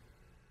free.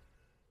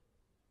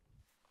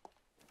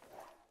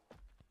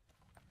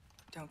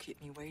 Don't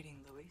keep me waiting,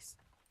 Luis.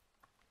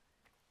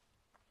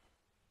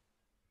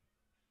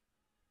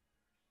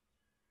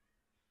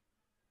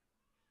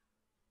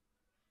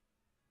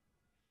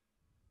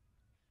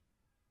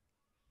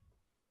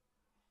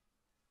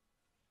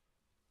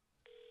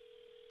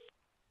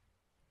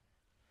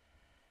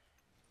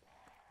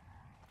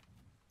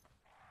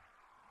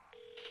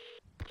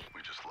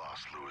 We just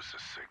lost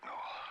Lewis's signal.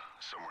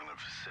 Somewhere in the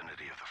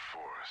vicinity of the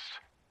forest.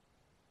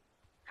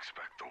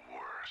 Expect the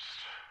worst.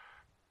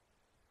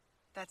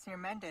 That's near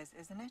Mendez,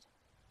 isn't it?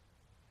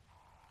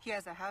 He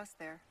has a house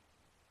there.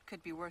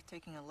 Could be worth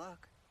taking a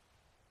look.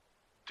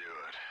 Do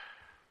it.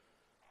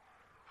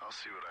 I'll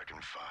see what I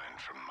can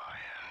find from my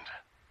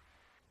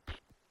end.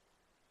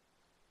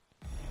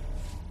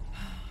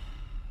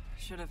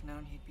 Should have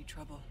known he'd be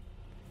trouble.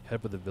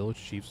 Head for the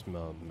village chief's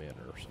manor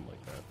or something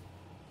like that.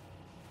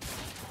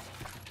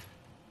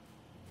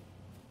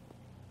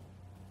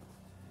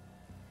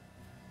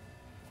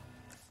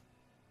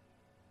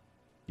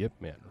 Yep,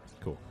 manor.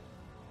 Cool.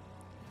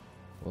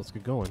 Well, let's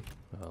get going.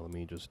 Let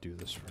me just do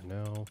this for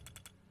now.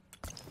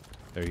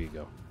 There you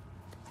go.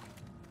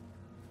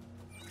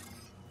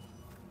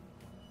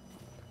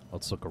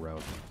 Let's look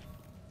around.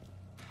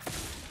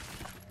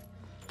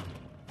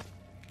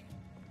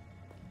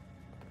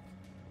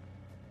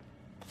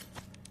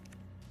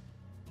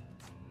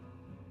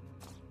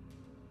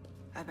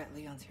 I bet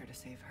Leon's here to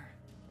save her.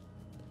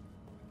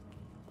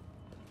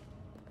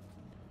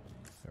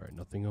 Alright,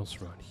 nothing else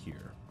around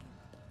here.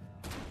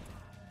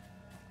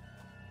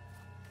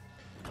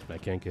 I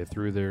can't get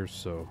through there,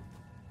 so...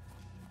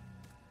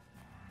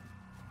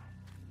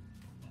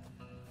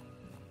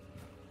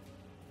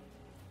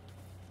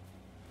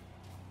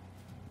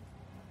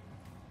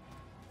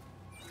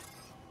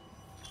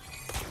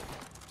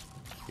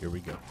 Here we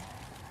go.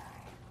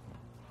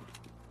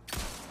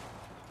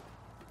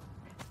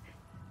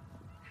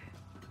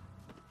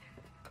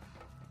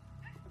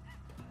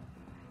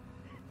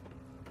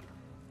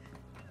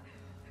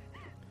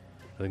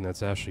 I think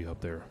that's Ashley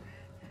up there.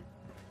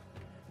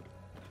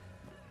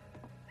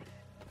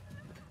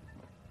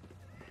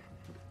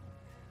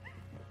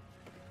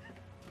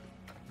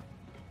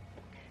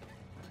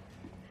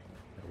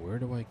 Now where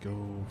do I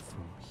go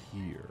from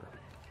here?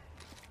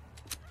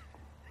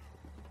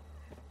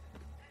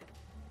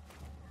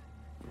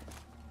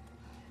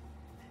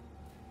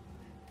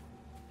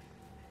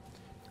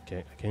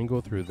 Okay, I can't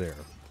go through there.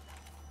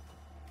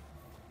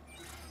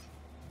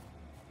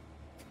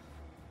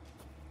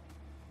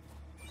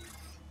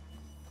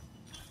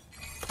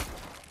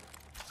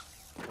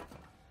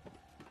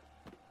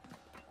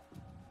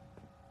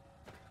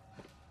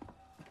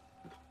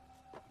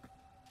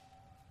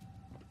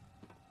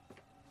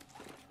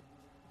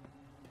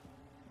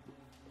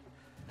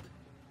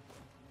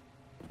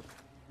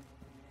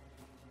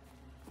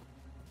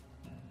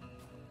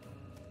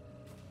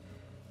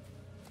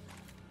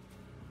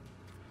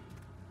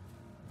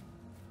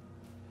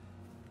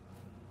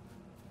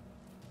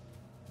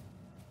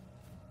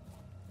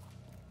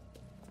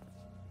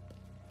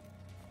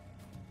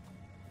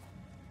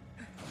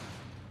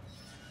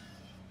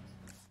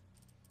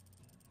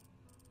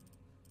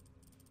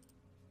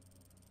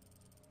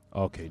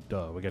 Okay,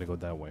 duh. We gotta go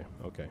that way.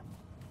 Okay.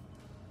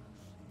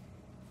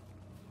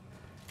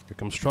 Here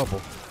comes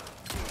trouble.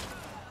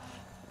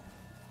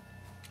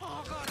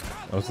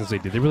 I was gonna say,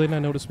 did they really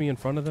not notice me in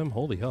front of them?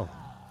 Holy hell.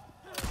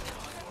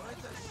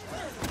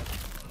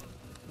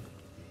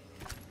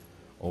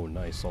 Oh,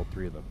 nice. All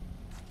three of them.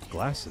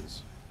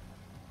 Glasses.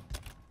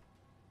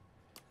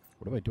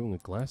 What am I doing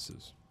with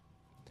glasses?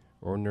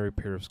 Ordinary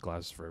pair of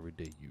glasses for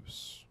everyday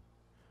use.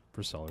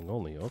 For selling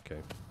only.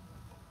 Okay.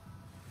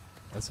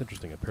 That's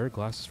interesting. A pair of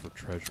glasses for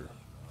treasure.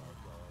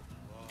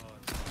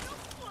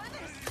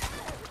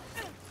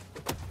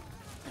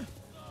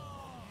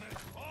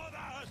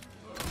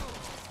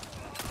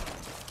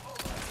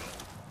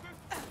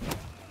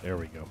 There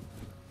we go.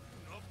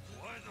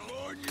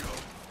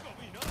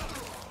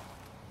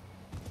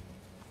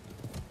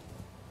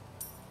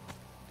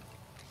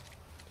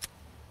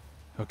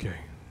 Okay.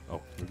 Oh,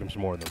 here comes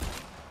some more of them.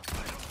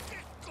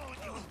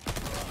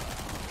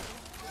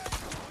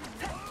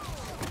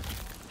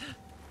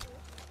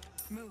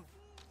 Move.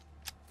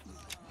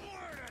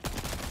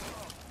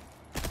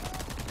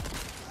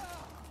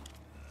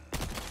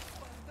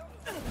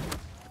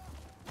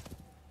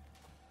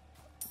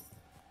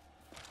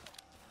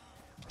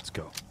 Let's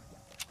go.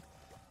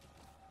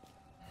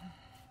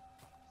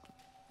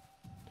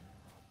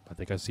 I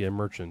think I see a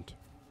merchant.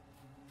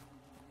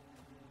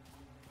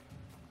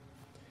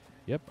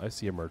 Yep, I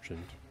see a merchant.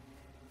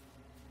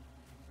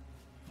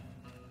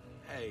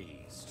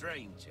 Hey,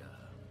 stranger.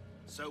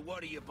 So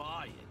what are you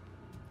buying?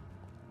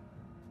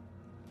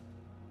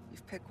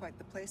 You've picked quite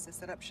the place to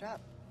set up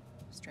shop,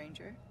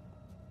 stranger.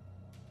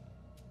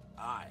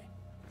 Aye,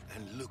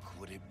 and look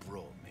what it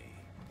brought me.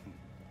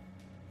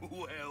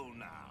 Well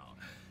now,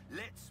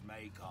 let's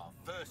make our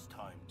first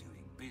time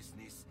doing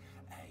business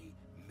a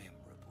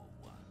memorable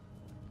one.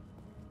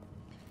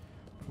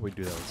 Before we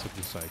do that, let's look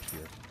inside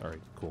here.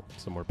 Alright, cool.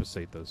 Some more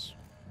pesetas.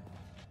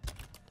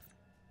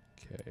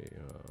 Okay,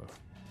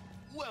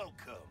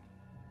 Welcome.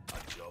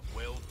 A job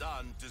well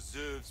done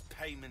deserves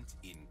payment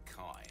in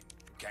kind.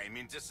 Came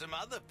into some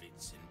other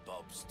bits and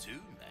bobs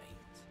too, mate.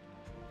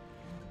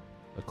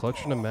 a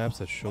collection of maps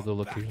that show the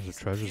locations of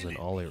treasures in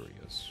all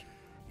areas.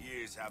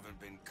 Years haven't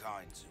been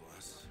kind to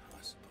us,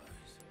 I suppose.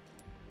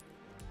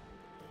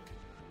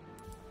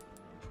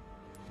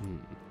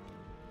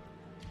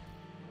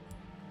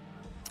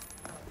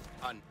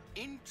 An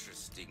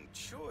interesting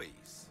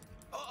choice.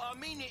 Oh, I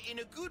mean it in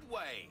a good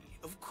way,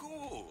 of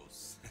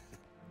course.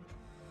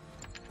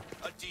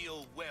 A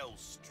deal well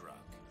struck.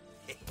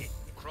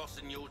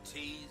 Crossing your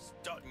T's,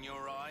 dotting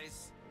your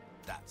I's.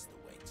 That's the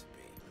way to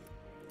be.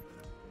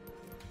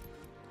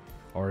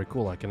 Alright,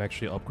 cool. I can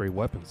actually upgrade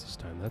weapons this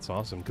time. That's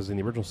awesome, because in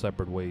the original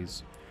Separate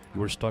Ways,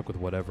 you were stuck with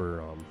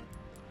whatever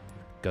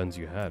guns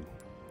you had.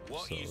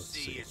 What So, you let's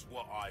see see. is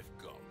what I've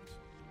got.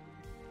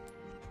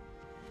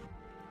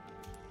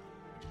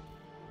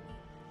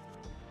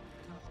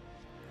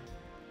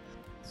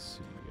 Let's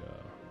see.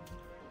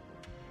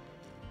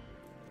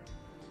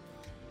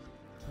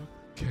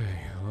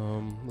 Okay,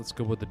 let's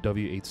go with the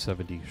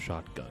W870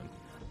 shotgun.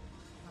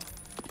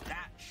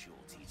 That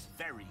shorty's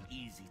very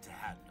easy to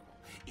handle.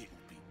 It'll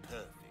be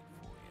perfect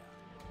for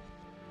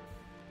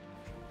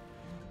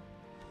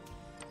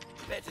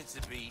you. Better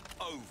to be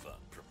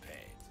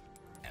over-prepared,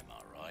 am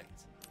I right?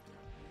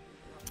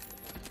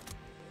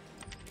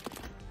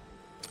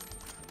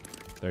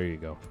 There you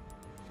go.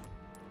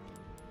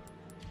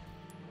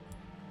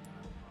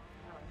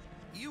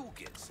 You'll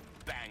get some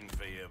bang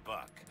for your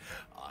buck,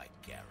 I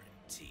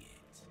guarantee it.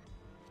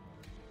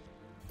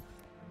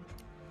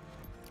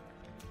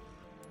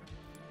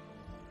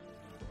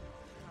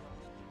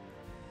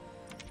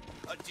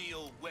 A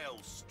deal well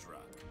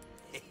struck.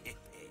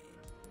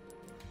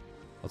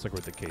 Looks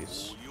like we're at the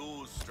case. All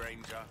yours,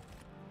 stranger.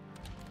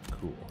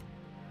 Cool.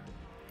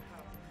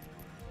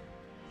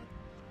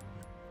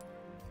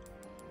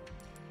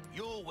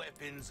 Your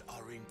weapons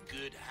are in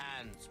good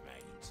hands,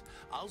 mate.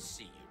 I'll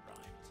see you right.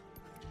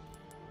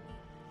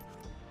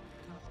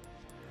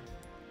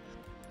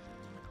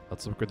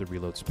 Let's look at the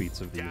reload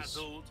speeds of these.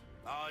 Dazzled,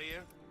 are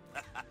you?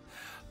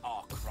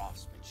 Our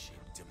craftsmanship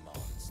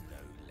demands no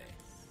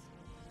less.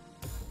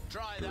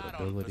 Try that on for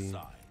Durability.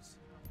 size.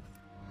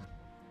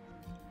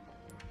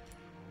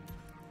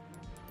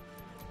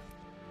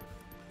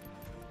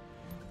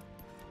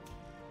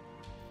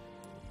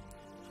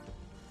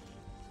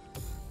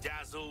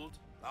 Dazzled,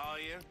 are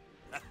you?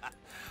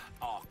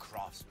 Our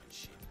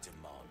craftsmanship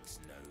demands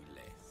no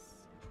less.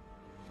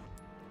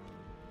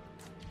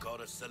 Got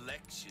a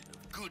selection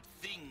of good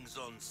things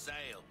on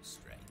sale,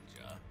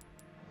 stranger.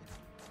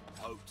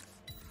 Potent.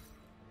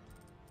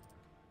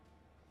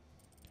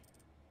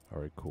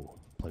 Alright, cool.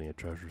 Plenty of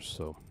treasures,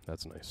 so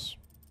that's nice.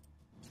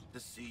 To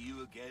see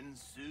you again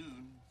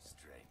soon,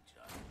 stranger.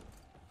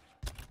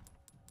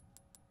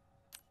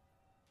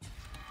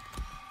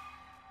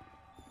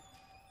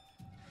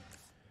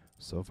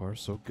 So far,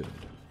 so good.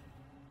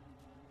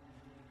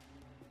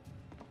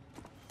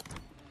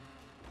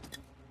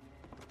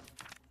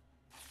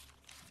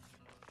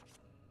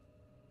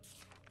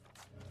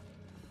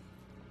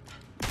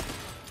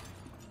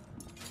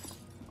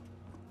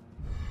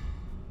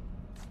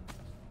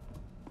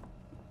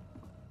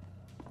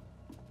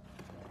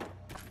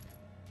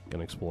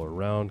 Gonna explore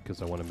around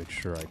because I want to make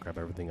sure I grab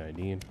everything I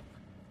need.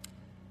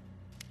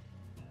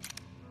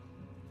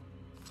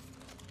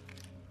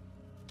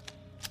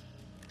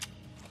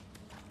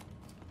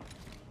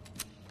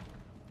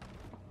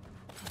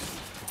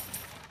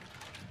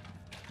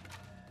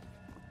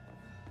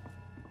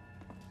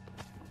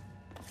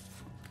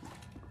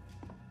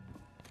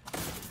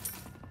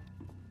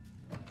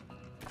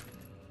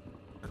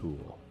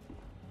 Cool.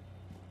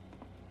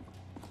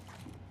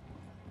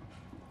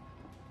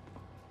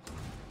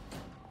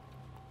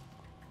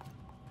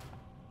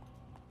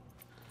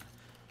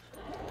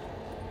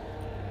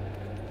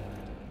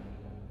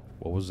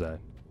 What was that?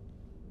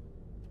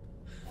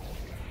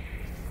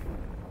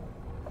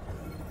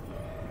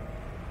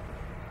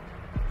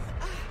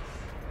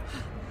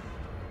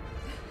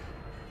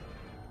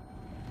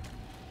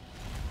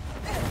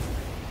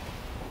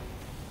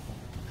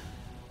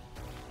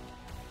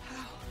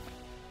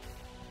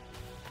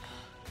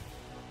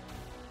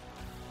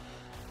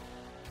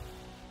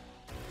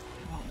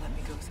 You won't let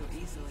me go so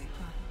easily,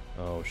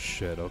 huh? Oh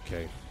shit,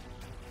 okay.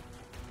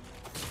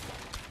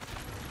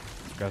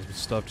 Grab some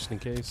stuff just in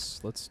case.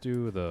 Let's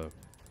do the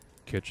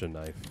kitchen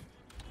knife.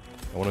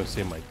 I want to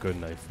save my good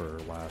knife for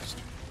last.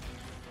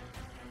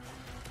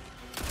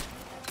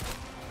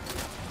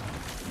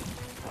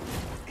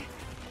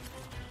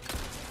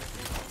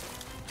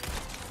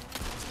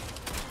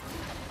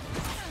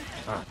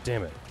 Ah,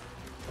 damn it.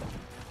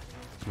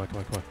 Come on, come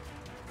on, come on.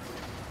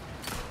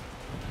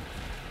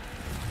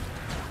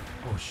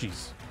 Oh,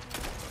 jeez.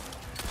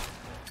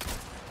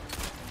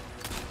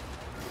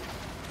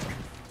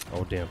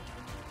 Oh, damn.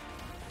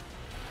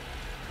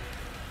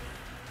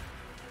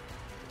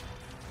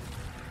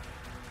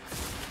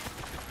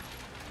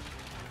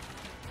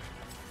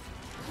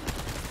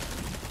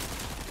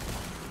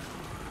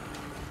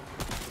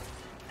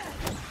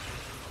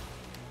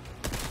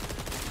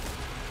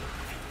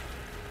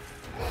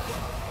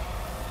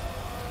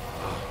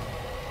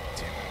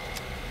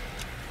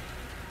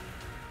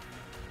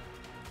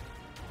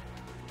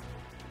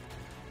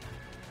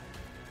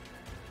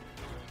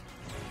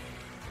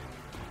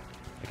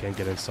 Can't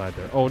get inside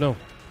there. Oh no.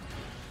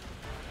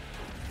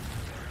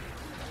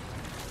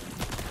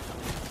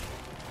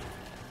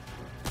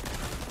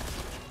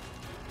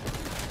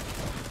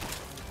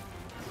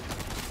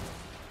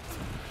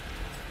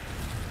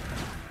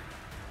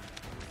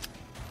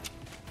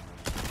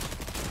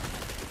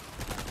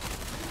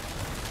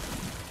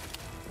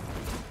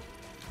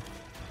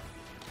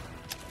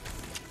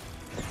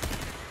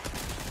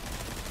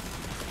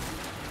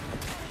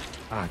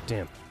 Ah,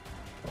 damn.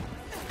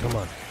 Come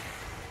on.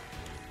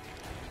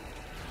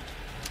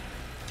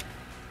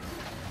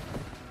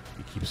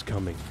 He keeps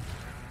coming.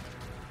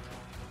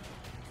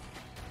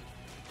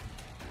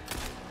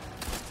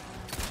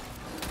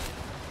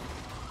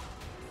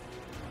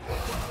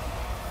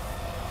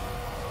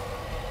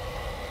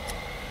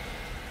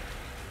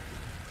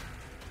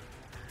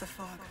 The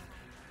fog.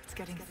 It's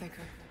getting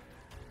thicker.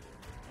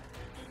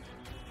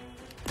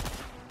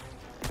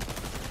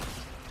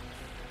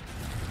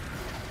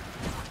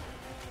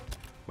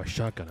 My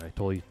shotgun, I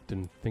totally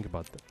didn't think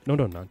about that. No,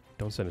 no, no,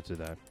 don't send it to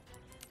that.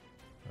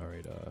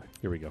 Alright,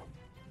 here we go.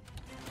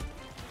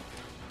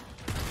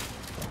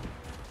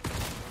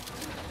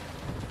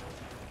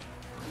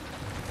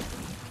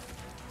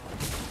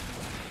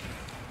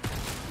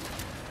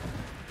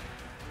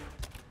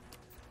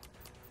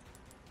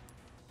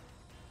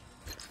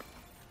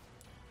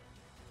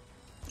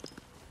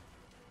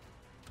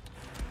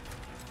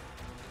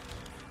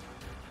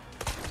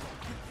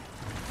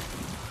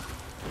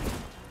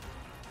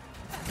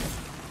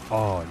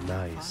 Oh, Fond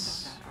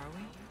nice. of that, are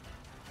we?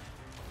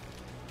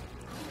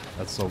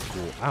 That's so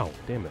cool. Ow,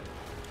 damn it.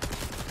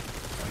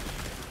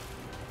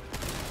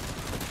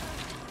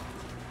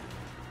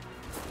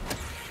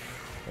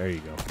 There you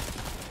go.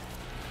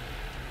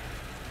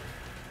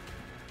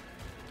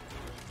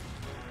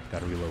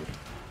 Gotta reload.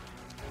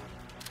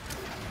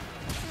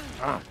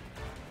 Ah!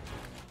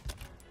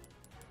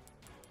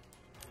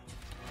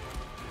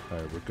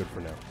 Alright, we're good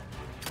for now.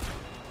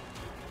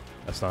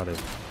 That's not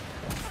it.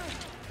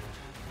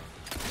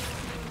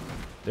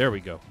 There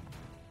we go.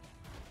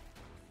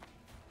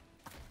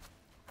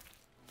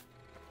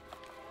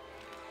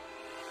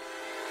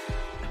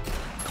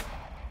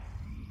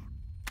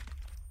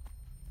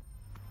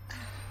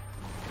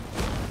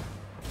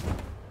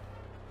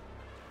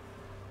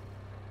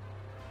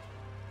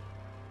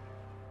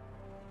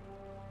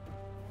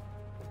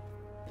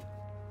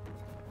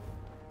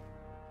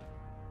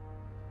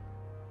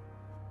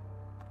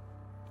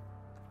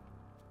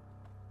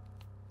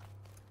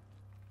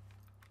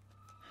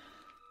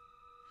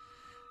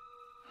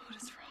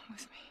 What is wrong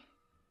with me?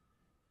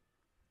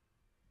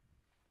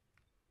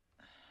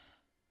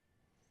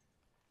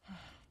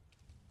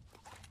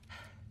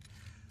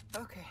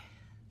 Okay.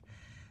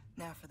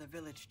 Now for the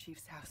village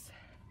chief's house.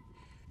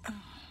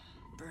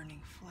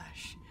 Burning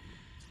flesh.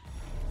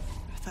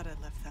 I thought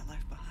I'd left that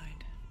life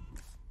behind.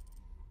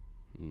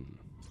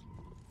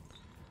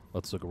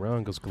 Let's look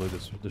around, because clearly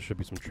there should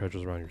be some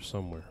treasures around here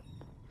somewhere.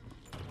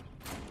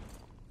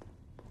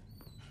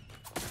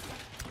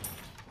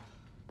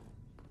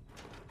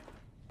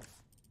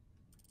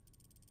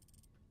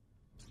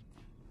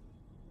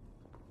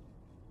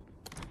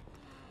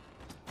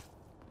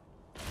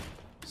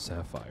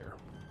 Sapphire.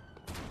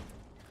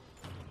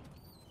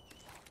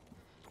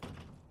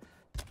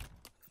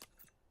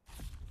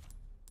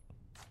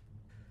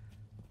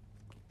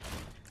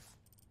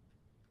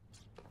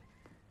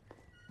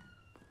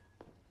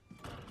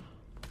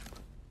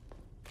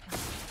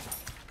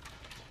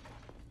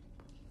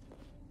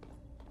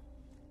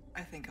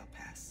 I think I'll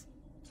pass.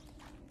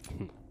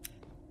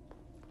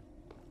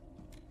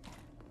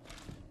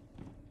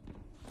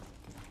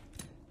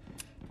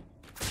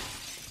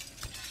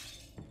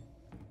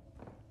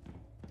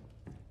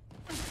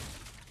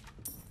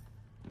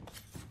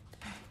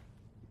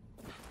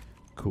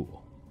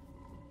 Cool.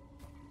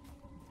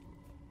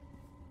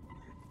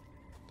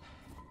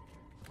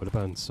 What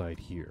about inside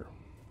here?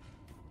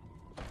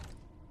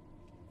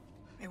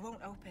 It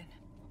won't open.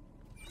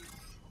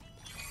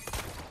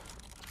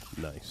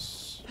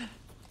 Nice.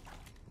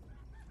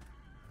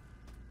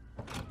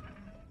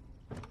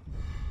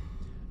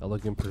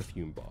 Elegant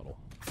perfume bottle.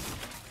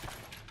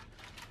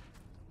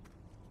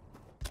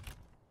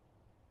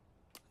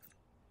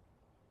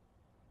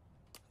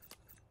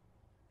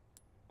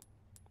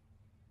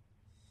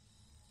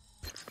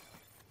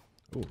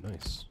 Oh,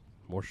 nice.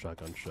 More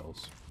shotgun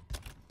shells.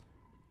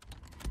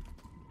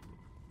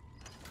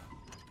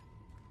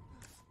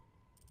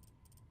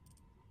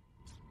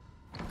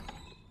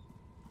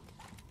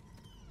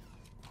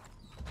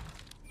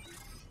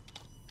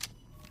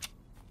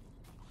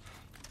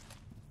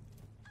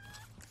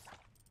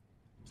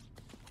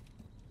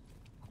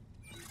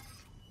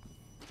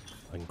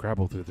 I can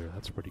grapple through there.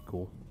 That's pretty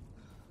cool.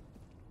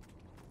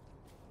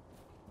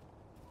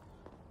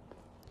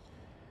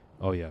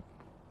 Oh, yeah.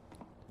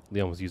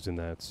 Leon was using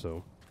that,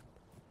 so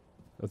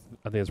I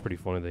think it's pretty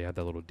funny they had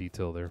that little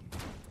detail there.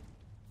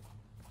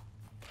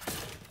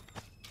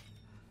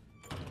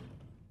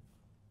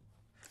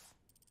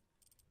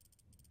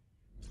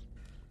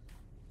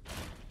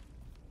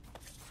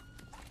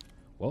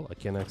 Well, I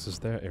can't access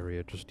that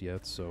area just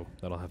yet, so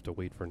that'll have to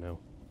wait for now.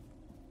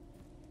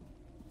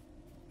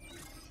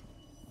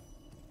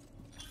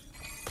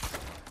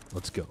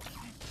 Let's go.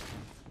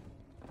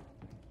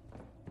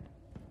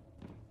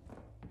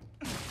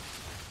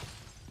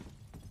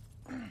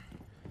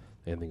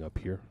 Anything up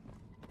here?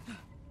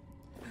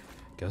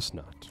 Guess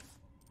not.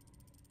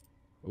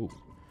 Oh,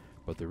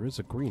 but there is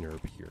a green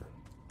herb here,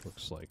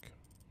 looks like.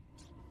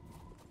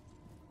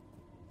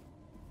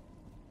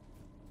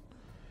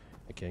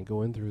 I can't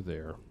go in through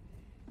there.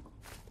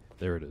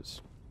 There it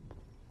is.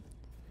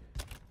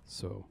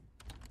 So,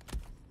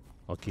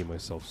 I'll keep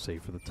myself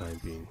safe for the time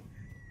being.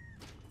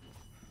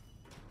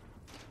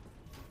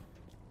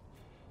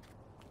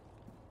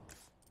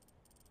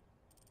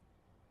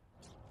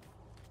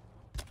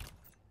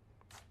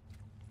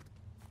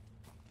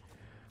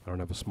 I don't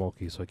have a small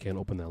key, so I can't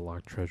open that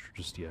locked treasure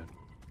just yet.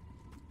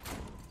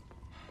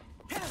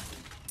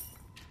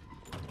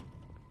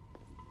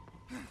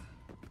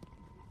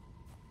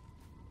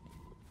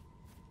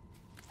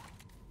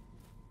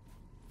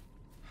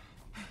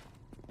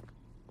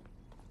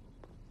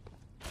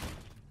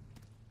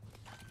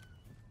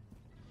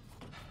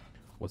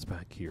 What's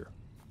back here?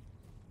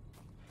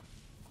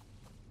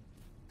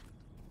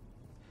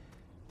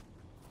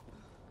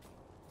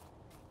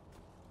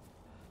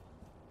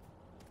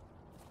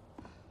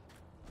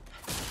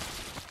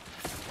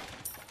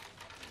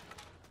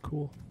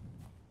 Cool.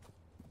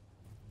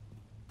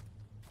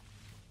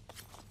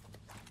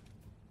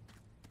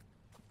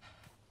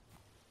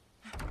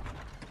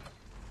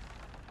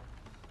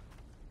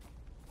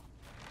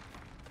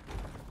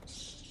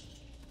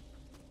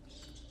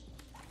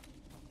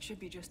 should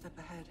be just up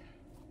ahead.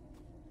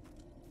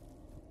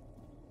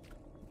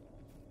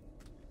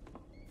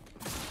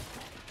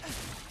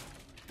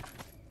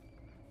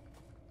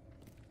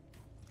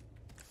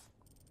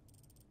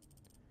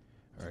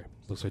 Alright,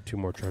 looks like 2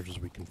 more charges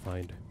we can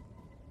find.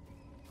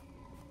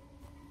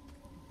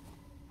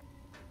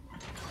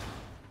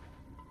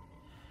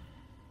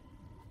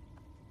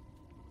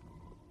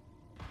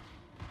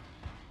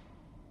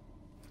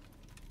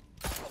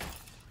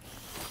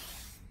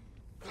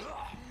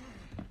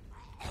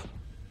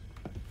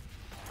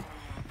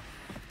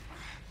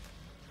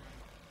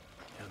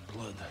 Your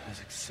blood has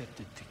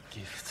accepted the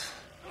gift.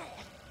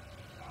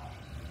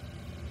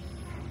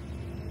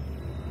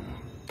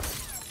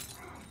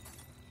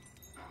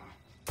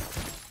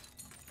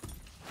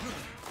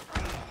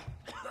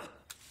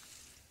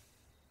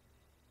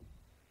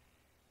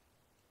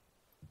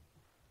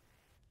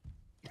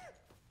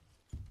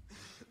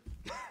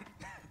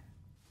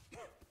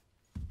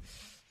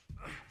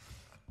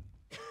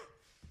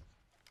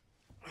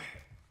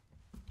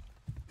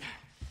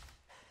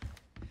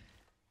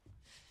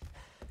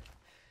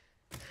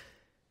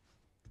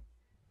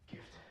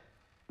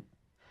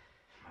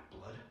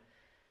 Blood?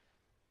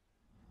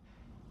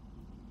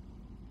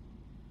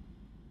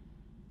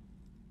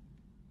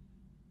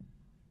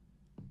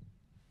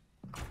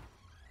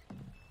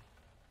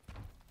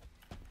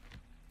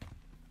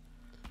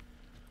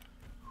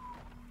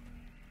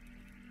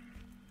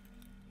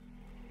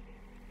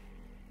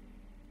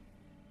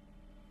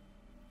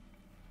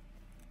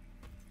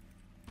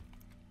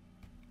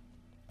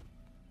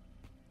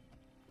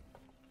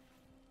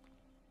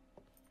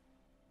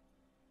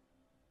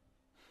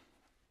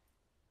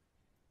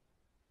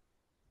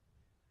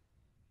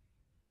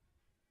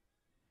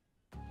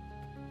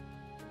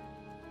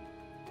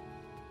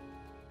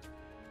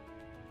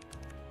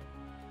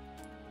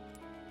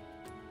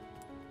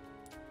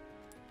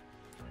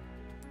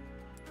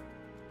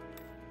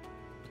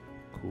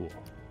 Cool.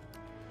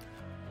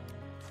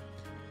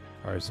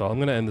 Alright, so I'm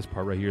going to end this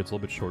part right here. It's a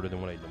little bit shorter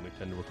than what I normally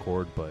tend to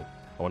record, but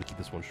I want to keep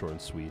this one short and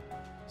sweet.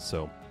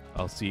 So,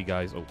 I'll see you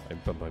guys... Oh, I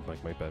bumped my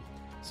mic, my bad.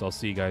 So I'll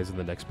see you guys in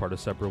the next part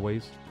of Separate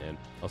Ways, and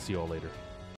I'll see you all later.